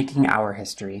 they're making our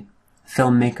history.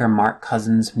 Filmmaker Mark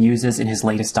Cousins muses in his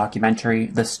latest documentary,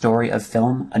 The Story of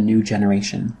Film, A New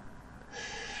Generation.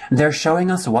 They're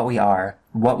showing us what we are,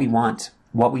 what we want,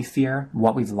 what we fear,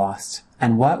 what we've lost,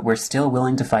 and what we're still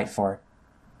willing to fight for.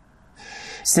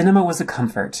 Cinema was a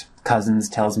comfort, Cousins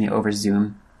tells me over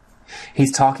Zoom.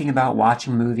 He's talking about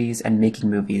watching movies and making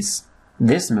movies.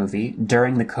 This movie,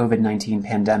 during the COVID-19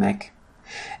 pandemic.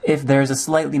 If there's a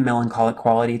slightly melancholic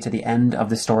quality to the end of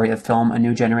The Story of Film, A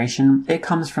New Generation, it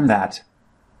comes from that.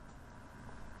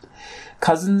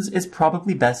 Cousins is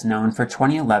probably best known for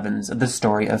 2011's The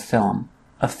Story of Film,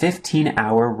 a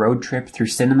 15-hour road trip through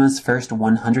cinema's first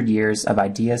 100 years of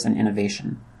ideas and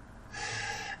innovation.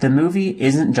 The movie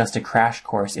isn't just a crash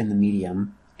course in the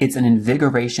medium, it's an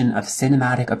invigoration of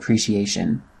cinematic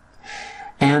appreciation.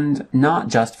 And not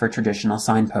just for traditional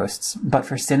signposts, but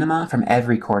for cinema from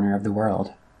every corner of the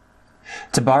world.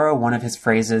 To borrow one of his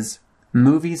phrases,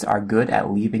 movies are good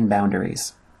at leaping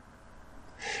boundaries.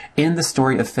 In The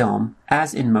Story of Film,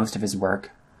 as in most of his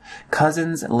work,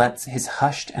 Cousins lets his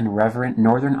hushed and reverent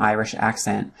Northern Irish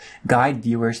accent guide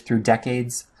viewers through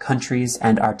decades, countries,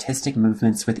 and artistic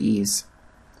movements with ease.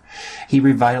 He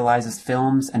revitalizes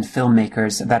films and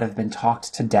filmmakers that have been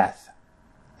talked to death.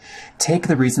 Take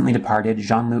the recently departed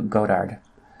Jean-Luc Godard,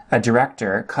 a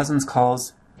director Cousins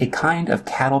calls a kind of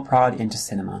cattle prod into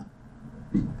cinema.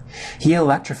 He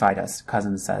electrified us,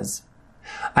 Cousins says.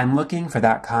 I'm looking for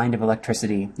that kind of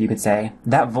electricity, you could say,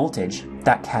 that voltage,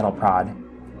 that cattle prod.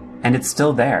 And it's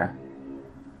still there.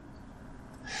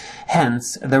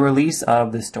 Hence, the release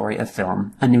of The Story of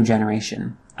Film, A New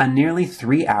Generation, a nearly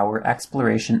 3-hour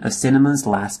exploration of cinema's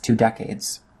last 2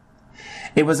 decades.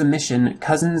 It was a mission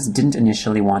Cousins didn't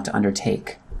initially want to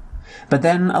undertake. But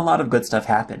then a lot of good stuff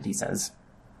happened, he says.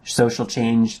 Social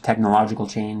change, technological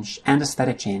change, and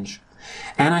aesthetic change.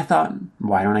 And I thought,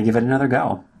 why don't I give it another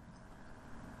go?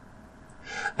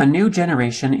 A New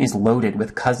Generation is loaded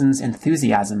with Cousins'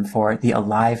 enthusiasm for the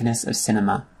aliveness of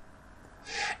cinema.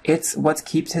 It's what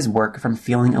keeps his work from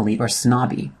feeling elite or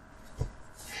snobby.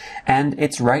 And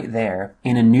it's right there,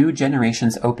 in A New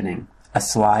Generation's opening, a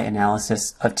sly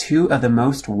analysis of 2 of the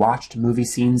most watched movie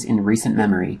scenes in recent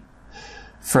memory,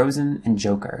 Frozen and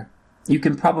Joker. You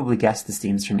can probably guess the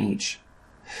themes from each.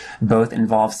 Both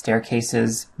involve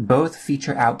staircases, both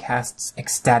feature outcasts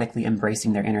ecstatically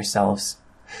embracing their inner selves.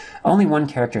 Only one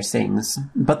character sings,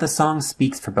 but the song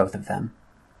speaks for both of them.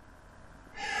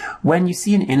 When you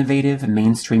see an innovative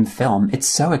mainstream film, it's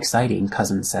so exciting,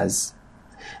 Cousins says.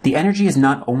 The energy is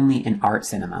not only in art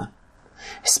cinema.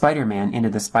 Spider-Man Into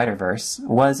the Spider-Verse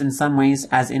was in some ways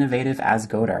as innovative as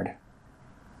Godard.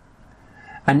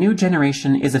 A New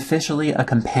Generation is officially a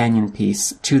companion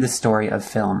piece to The Story of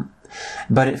Film,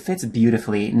 but it fits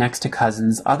beautifully next to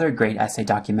Cousins' other great essay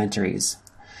documentaries,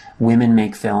 Women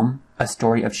Make Film, A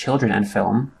Story of Children and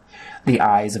Film, The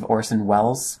Eyes of Orson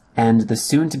Welles, and the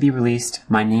soon-to-be-released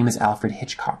My Name is Alfred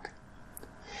Hitchcock.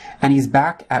 And he's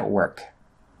back at work,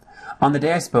 On the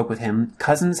day I spoke with him,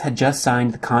 Cousins had just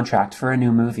signed the contract for a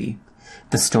new movie,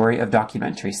 The Story of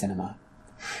Documentary Cinema.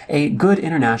 A good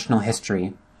international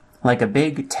history, like a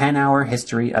big 10-hour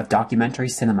history of documentary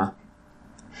cinema.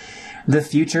 The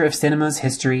future of cinema's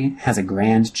history has a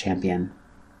grand champion.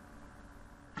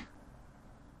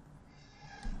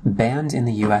 Banned in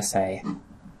the USA.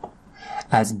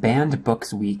 As Banned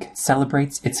Books Week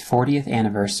celebrates its 40th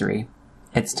anniversary,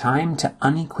 it's time to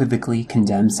unequivocally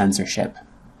condemn censorship.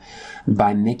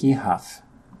 By Mickey Huff.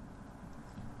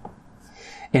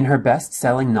 In her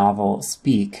best-selling novel,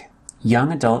 Speak,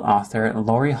 young adult author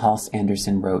Laurie Halse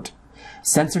Anderson wrote,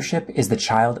 "Censorship is the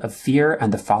child of fear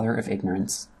and the father of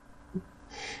ignorance."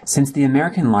 Since the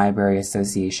American Library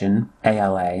Association,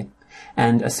 ALA,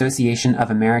 and Association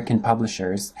of American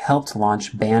Publishers helped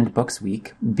launch Banned Books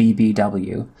Week,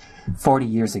 BBW, 40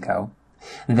 years ago,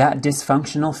 that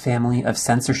dysfunctional family of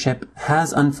censorship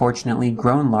has unfortunately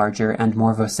grown larger and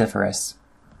more vociferous.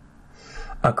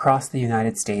 Across the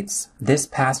United States, this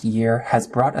past year has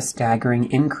brought a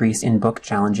staggering increase in book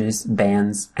challenges,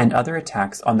 bans, and other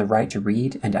attacks on the right to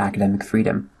read and academic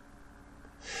freedom.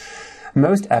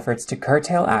 Most efforts to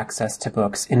curtail access to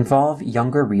books involve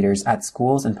younger readers at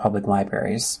schools and public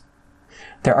libraries.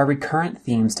 There are recurrent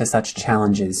themes to such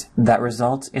challenges that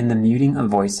result in the muting of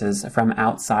voices from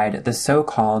outside the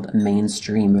so-called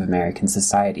mainstream of American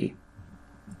society.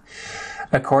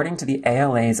 According to the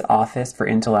ALA's Office for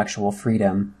Intellectual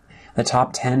Freedom, the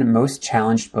top 10 most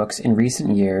challenged books in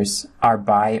recent years are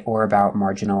by or about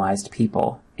marginalized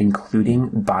people, including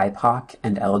BIPOC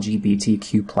and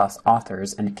LGBTQ+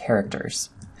 authors and characters.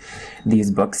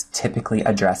 These books typically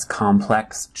address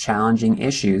complex, challenging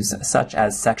issues such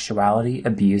as sexuality,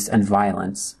 abuse, and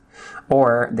violence,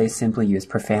 or they simply use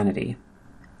profanity.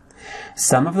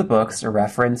 Some of the books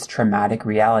reference traumatic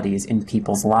realities in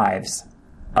people's lives.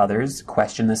 Others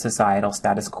question the societal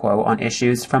status quo on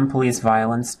issues from police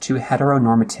violence to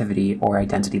heteronormativity or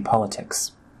identity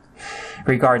politics.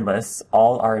 Regardless,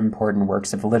 all are important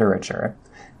works of literature,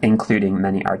 including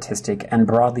many artistic and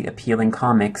broadly appealing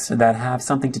comics that have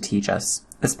something to teach us,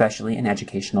 especially in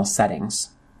educational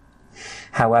settings.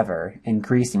 However,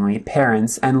 increasingly,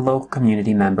 parents and local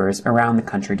community members around the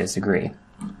country disagree.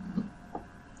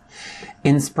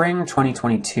 In spring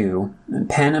 2022,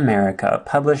 PEN America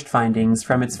published findings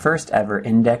from its first ever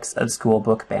Index of School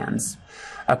Book Bans,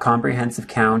 a comprehensive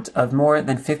count of more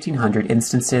than 1,500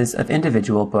 instances of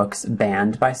individual books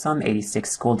banned by some 86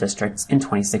 school districts in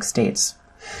 26 states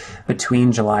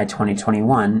between July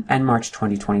 2021 and March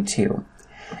 2022,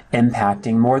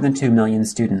 impacting more than 2 million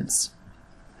students.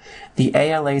 The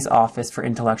ALA's Office for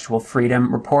Intellectual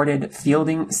Freedom reported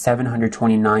fielding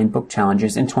 729 book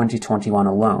challenges in 2021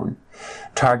 alone,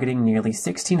 targeting nearly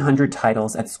 1,600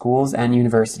 titles at schools and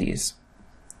universities.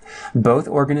 Both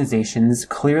organizations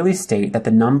clearly state that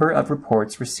the number of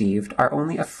reports received are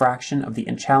only a fraction of the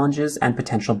challenges and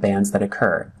potential bans that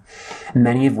occur,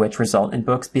 many of which result in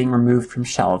books being removed from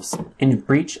shelves in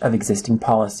breach of existing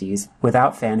policies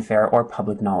without fanfare or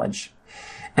public knowledge,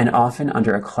 and often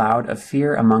under a cloud of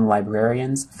fear among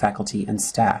librarians, faculty, and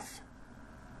staff.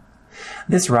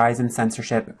 This rise in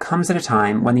censorship comes at a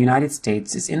time when the United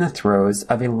States is in the throes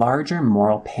of a larger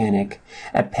moral panic,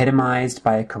 epitomized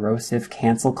by a corrosive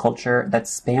cancel culture that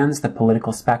spans the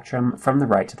political spectrum from the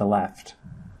right to the left.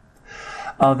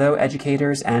 Although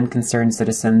educators and concerned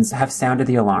citizens have sounded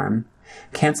the alarm,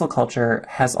 cancel culture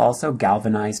has also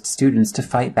galvanized students to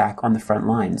fight back on the front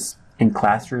lines, in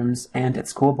classrooms and at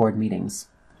school board meetings.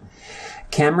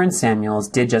 Cameron Samuels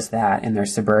did just that in their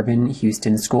suburban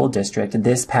Houston school district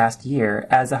this past year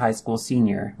as a high school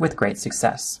senior, with great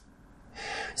success.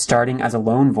 Starting as a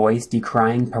lone voice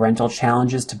decrying parental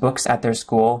challenges to books at their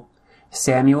school,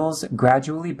 Samuels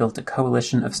gradually built a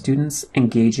coalition of students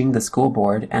engaging the school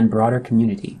board and broader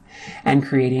community, and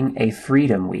creating a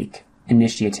Freedom Week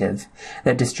initiative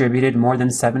that distributed more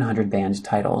than 700 banned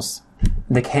titles.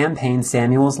 The campaign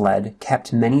Samuels led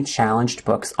kept many challenged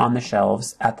books on the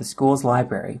shelves at the school's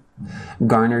library,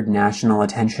 garnered national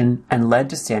attention, and led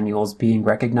to Samuels being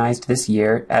recognized this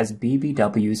year as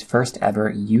BBW's first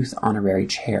ever Youth Honorary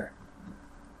Chair.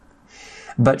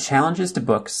 But challenges to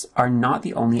books are not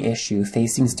the only issue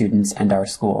facing students and our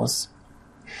schools.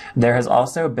 There has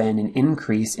also been an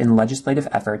increase in legislative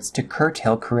efforts to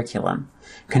curtail curriculum,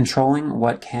 controlling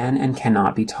what can and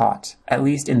cannot be taught, at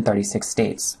least in 36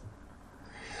 states.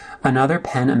 Another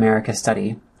PEN America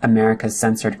study, America's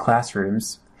Censored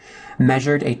Classrooms,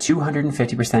 measured a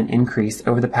 250% increase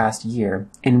over the past year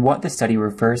in what the study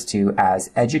refers to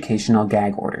as educational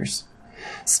gag orders,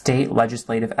 State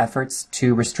legislative efforts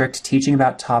to restrict teaching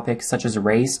about topics such as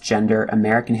race, gender,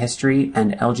 American history,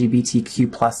 and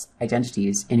LGBTQ+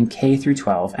 identities in K through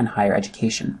 12 and higher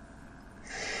education.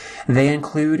 They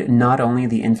include not only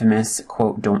the infamous,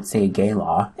 quote, "Don't Say Gay"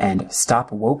 law and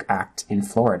Stop Woke Act in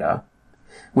Florida,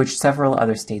 which several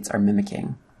other states are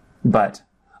mimicking, but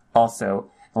also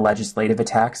legislative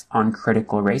attacks on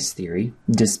critical race theory,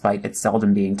 despite it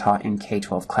seldom being taught in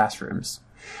K-12 classrooms,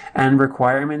 and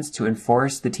requirements to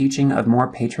enforce the teaching of more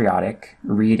patriotic,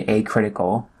 read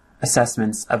acritical,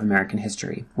 assessments of American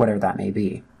history, whatever that may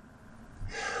be.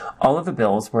 All of the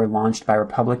bills were launched by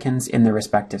Republicans in their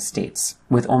respective states,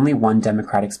 with only one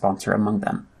Democratic sponsor among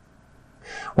them.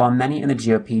 While many in the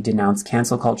GOP denounce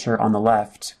cancel culture on the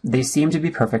left, they seem to be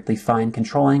perfectly fine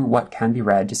controlling what can be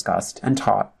read, discussed, and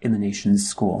taught in the nation's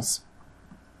schools.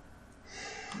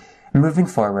 Moving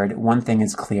forward, one thing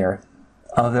is clear.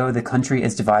 Although the country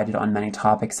is divided on many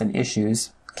topics and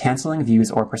issues, canceling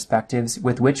views or perspectives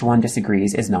with which one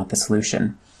disagrees is not the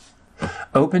solution.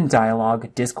 Open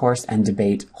dialogue, discourse, and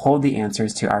debate hold the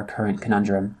answers to our current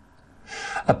conundrum.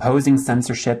 Opposing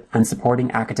censorship and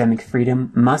supporting academic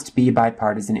freedom must be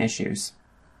bipartisan issues.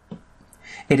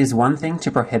 It is one thing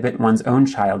to prohibit one's own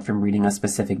child from reading a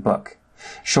specific book,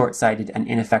 short-sighted and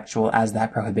ineffectual as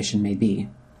that prohibition may be.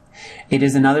 It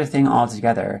is another thing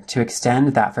altogether to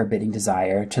extend that forbidding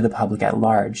desire to the public at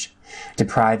large,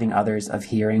 depriving others of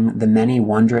hearing the many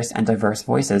wondrous and diverse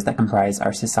voices that comprise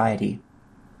our society.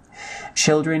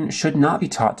 Children should not be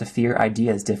taught to fear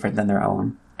ideas different than their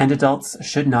own, and adults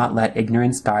should not let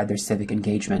ignorance guide their civic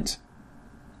engagement.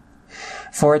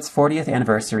 For its 40th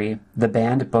anniversary, the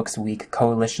Banned Books Week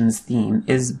Coalition's theme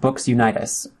is Books Unite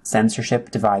Us, Censorship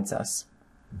Divides Us.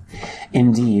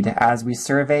 Indeed, as we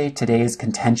survey today's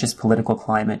contentious political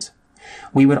climate,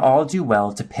 we would all do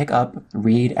well to pick up,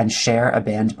 read, and share a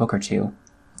banned book or two.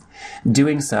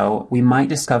 Doing so, we might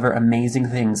discover amazing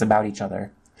things about each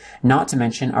other, not to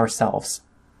mention ourselves.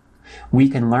 We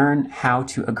can learn how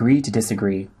to agree to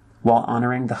disagree while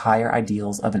honoring the higher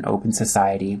ideals of an open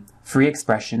society, free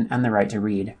expression, and the right to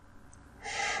read.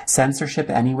 Censorship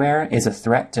anywhere is a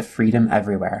threat to freedom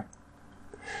everywhere.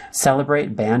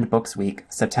 Celebrate Banned Books Week,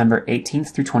 September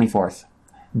 18th through 24th,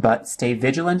 but stay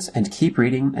vigilant and keep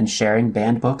reading and sharing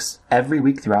banned books every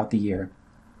week throughout the year.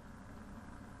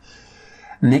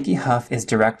 Mickey Huff is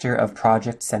director of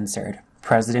Project Censored,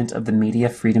 president of the Media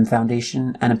Freedom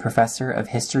Foundation, and a professor of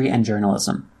history and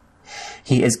journalism.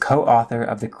 He is co-author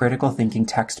of the critical thinking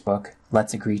textbook,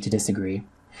 Let's Agree to Disagree,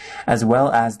 as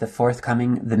well as the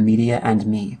forthcoming The Media and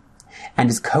Me, and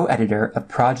is co-editor of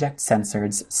Project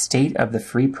Censored's State of the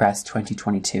Free Press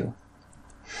 2022.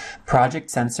 Project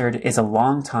Censored is a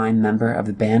longtime member of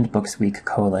the Banned Books Week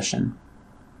Coalition.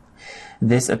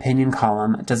 This opinion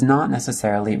column does not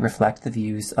necessarily reflect the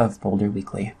views of Boulder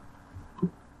Weekly.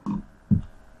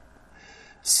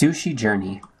 Sushi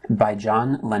Journey by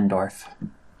John Lendorf.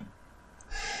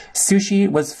 Sushi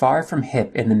was far from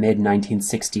hip in the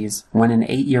mid-1960s when an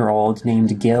 8-year-old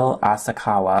named Gil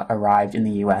Asakawa arrived in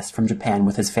the U.S. from Japan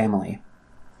with his family.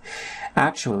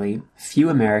 Actually, few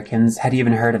Americans had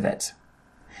even heard of it.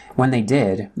 When they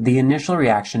did, the initial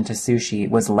reaction to sushi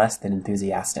was less than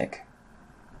enthusiastic.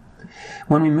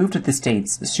 When we moved to the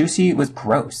States, sushi was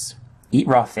gross. Eat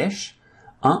raw fish?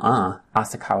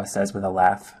 Asakawa says with a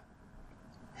laugh.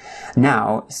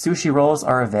 Now, sushi rolls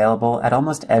are available at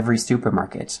almost every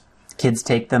supermarket. Kids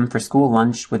take them for school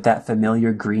lunch with that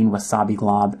familiar green wasabi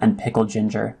glob and pickled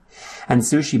ginger, and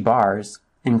sushi bars,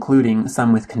 including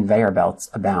some with conveyor belts,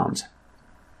 abound.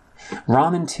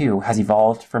 Ramen, too, has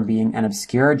evolved from being an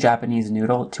obscure Japanese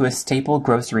noodle to a staple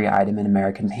grocery item in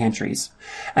American pantries,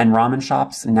 and ramen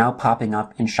shops now popping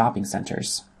up in shopping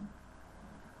centers.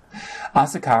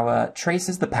 Asakawa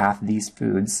traces the path these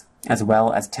foods, as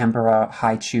well as tempura,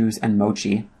 haichus, and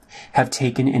mochi, have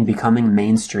taken in becoming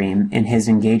mainstream in his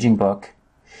engaging book,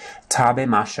 Tabe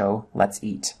Masho, Let's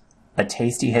Eat, A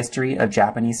Tasty History of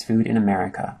Japanese Food in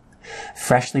America,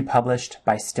 freshly published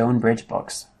by Stonebridge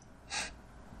Books.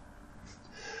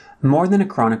 More than a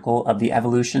chronicle of the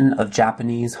evolution of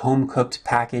Japanese home-cooked,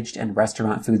 packaged, and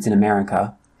restaurant foods in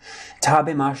America,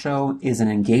 Tabe Masho is an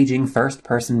engaging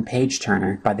first-person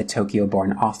page-turner by the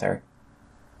Tokyo-born author.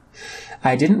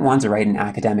 I didn't want to write an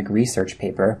academic research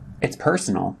paper. It's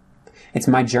personal. It's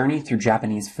my journey through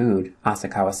Japanese food,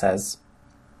 Asakawa says.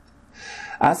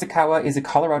 Asakawa is a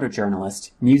Colorado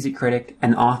journalist, music critic,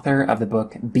 and author of the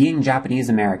book Being Japanese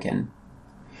American.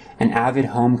 An avid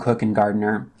home cook and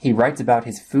gardener, he writes about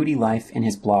his foodie life in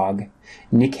his blog,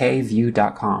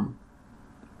 NikkeiView.com.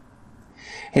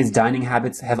 His dining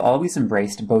habits have always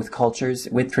embraced both cultures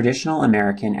with traditional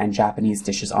American and Japanese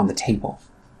dishes on the table.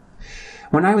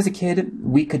 When I was a kid,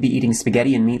 we could be eating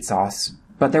spaghetti and meat sauce,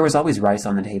 but there was always rice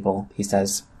on the table, he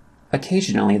says.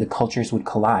 Occasionally, the cultures would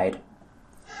collide.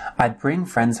 I'd bring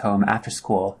friends home after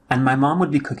school, and my mom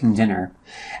would be cooking dinner,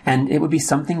 and it would be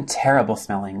something terrible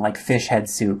smelling, like fish head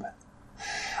soup.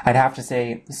 I'd have to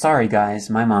say, "Sorry guys,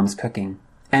 my mom's cooking,"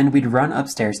 and we'd run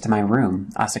upstairs to my room,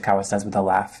 Asakawa says with a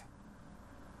laugh.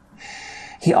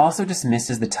 He also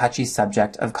dismisses the touchy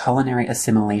subject of culinary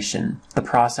assimilation, the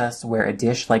process where a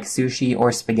dish like sushi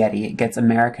or spaghetti gets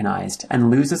Americanized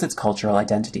and loses its cultural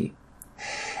identity.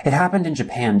 It happened in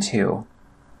Japan, too.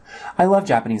 I love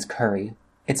Japanese curry.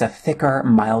 It's a thicker,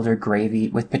 milder gravy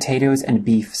with potatoes and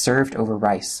beef served over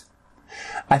rice.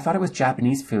 I thought it was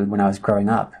Japanese food when I was growing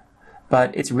up,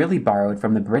 but it's really borrowed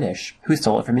from the British, who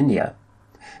stole it from India.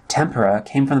 Tempura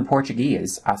came from the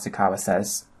Portuguese, Asakawa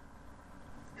says.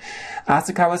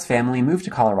 Asakawa's family moved to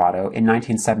Colorado in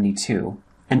 1972,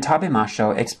 and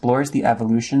Tabemasho explores the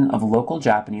evolution of local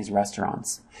Japanese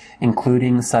restaurants,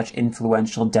 including such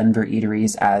influential Denver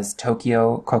eateries as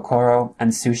Tokyo, Kokoro,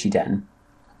 and Sushi Den.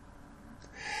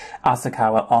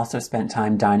 Asakawa also spent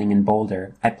time dining in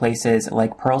Boulder at places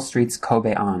like Pearl Street's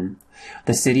Kobe-an,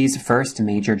 the city's first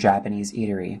major Japanese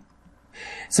eatery.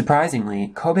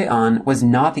 Surprisingly, Kobe-an was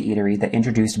not the eatery that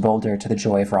introduced Boulder to the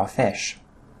joy of raw fish.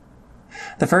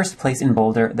 The first place in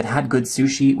Boulder that had good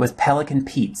sushi was Pelican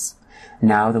Pete's,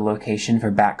 now the location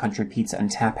for Backcountry Pizza and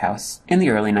Tap House, in the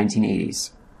early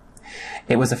 1980s.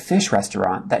 It was a fish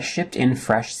restaurant that shipped in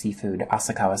fresh seafood,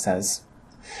 Asakawa says.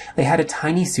 They had a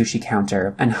tiny sushi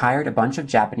counter and hired a bunch of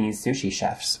Japanese sushi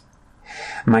chefs.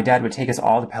 My dad would take us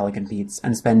all to Pelican Pete's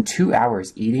and spend 2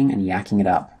 hours eating and yakking it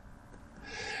up.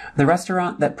 The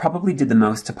restaurant that probably did the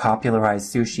most to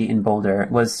popularize sushi in Boulder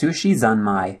was Sushi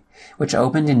Zanmai, which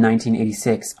opened in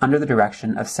 1986 under the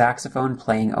direction of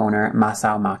saxophone-playing owner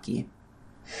Masao Maki.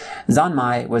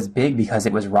 Zanmai was big because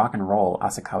it was rock and roll,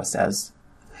 Asakawa says.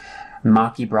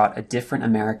 Maki brought a different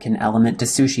American element to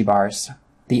sushi bars.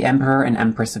 The Emperor and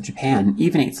Empress of Japan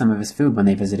even ate some of his food when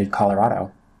they visited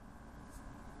Colorado.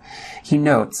 He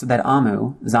notes that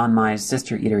Amu, Zanmai's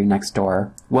sister eatery next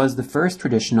door, was the first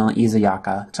traditional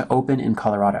izayaka to open in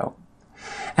Colorado.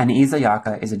 An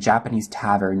izayaka is a Japanese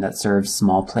tavern that serves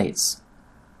small plates.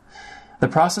 The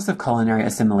process of culinary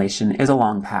assimilation is a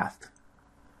long path.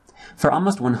 For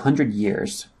almost 100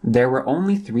 years, there were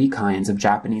only 3 kinds of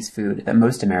Japanese food that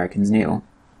most Americans knew: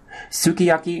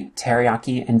 sukiyaki,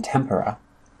 teriyaki, and tempura.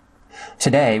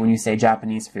 Today, when you say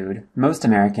Japanese food, most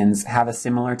Americans have a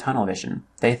similar tunnel vision.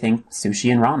 They think sushi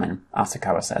and ramen,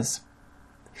 Asakawa says.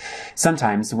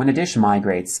 Sometimes, when a dish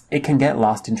migrates, it can get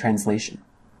lost in translation.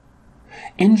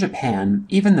 In Japan,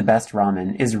 even the best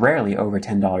ramen is rarely over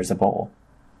 $10 a bowl.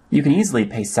 You can easily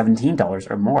pay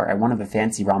 $17 or more at one of the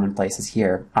fancy ramen places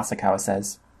here, Asakawa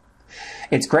says.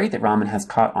 It's great that ramen has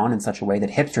caught on in such a way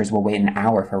that hipsters will wait an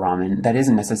hour for ramen that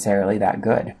isn't necessarily that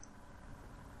good.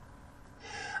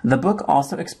 The book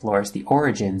also explores the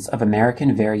origins of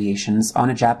American variations on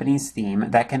a Japanese theme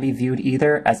that can be viewed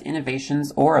either as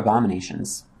innovations or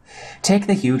abominations. Take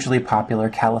the hugely popular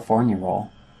California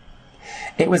roll.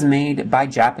 It was made by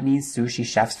Japanese sushi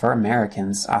chefs for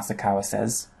Americans, Asakawa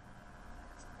says.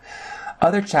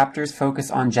 Other chapters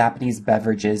focus on Japanese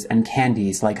beverages and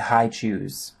candies like high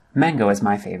chews. Mango is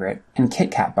my favorite, and Kit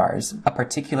Kat bars, a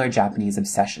particular Japanese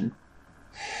obsession.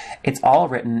 It's all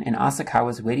written in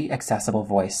Asakawa's witty, accessible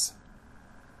voice.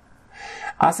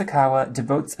 Asakawa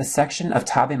devotes a section of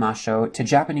Tabemasho to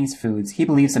Japanese foods he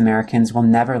believes Americans will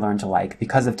never learn to like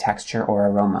because of texture or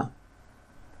aroma.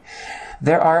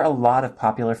 There are a lot of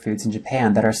popular foods in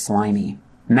Japan that are slimy.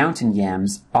 Mountain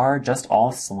yams are just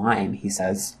all slime, he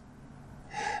says.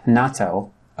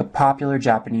 Natto, a popular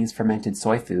Japanese fermented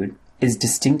soy food, is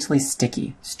distinctly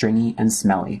sticky, stringy, and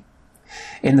smelly.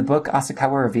 In the book,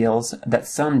 Asakawa reveals that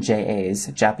some JAs,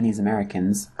 Japanese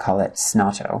Americans, call it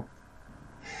snotto.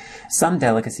 Some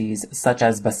delicacies, such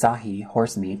as basahi,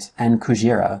 horse meat, and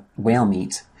kujira, whale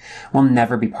meat, will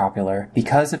never be popular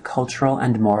because of cultural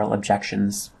and moral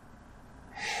objections.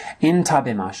 In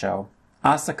Tabemasho,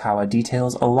 Asakawa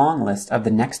details a long list of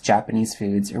the next Japanese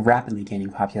foods rapidly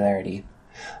gaining popularity,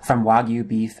 from wagyu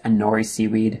beef and nori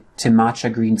seaweed to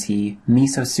matcha green tea,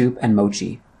 miso soup, and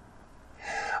mochi.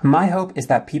 My hope is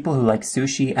that people who like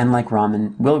sushi and like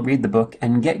ramen will read the book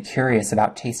and get curious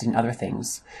about tasting other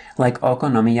things, like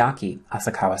okonomiyaki,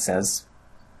 Asakawa says.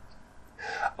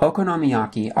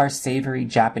 Okonomiyaki are savory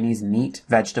Japanese meat,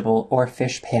 vegetable, or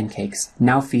fish pancakes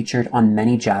now featured on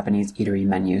many Japanese eatery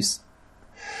menus.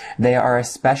 They are a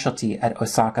specialty at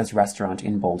Osaka's restaurant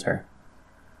in Boulder.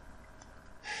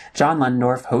 John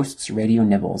Lendorf hosts Radio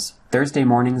Nibbles, Thursday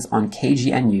mornings on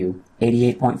KGNU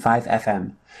 88.5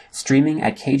 FM, streaming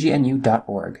at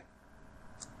kgnu.org.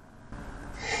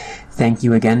 Thank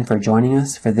you again for joining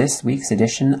us for this week's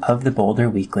edition of the Boulder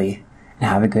Weekly, and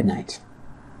have a good night.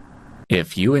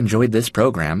 If you enjoyed this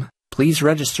program, please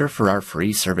register for our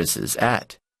free services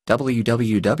at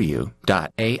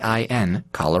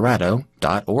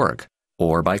www.aincolorado.org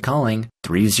or by calling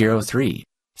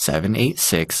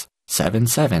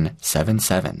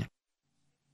 303-786-7777.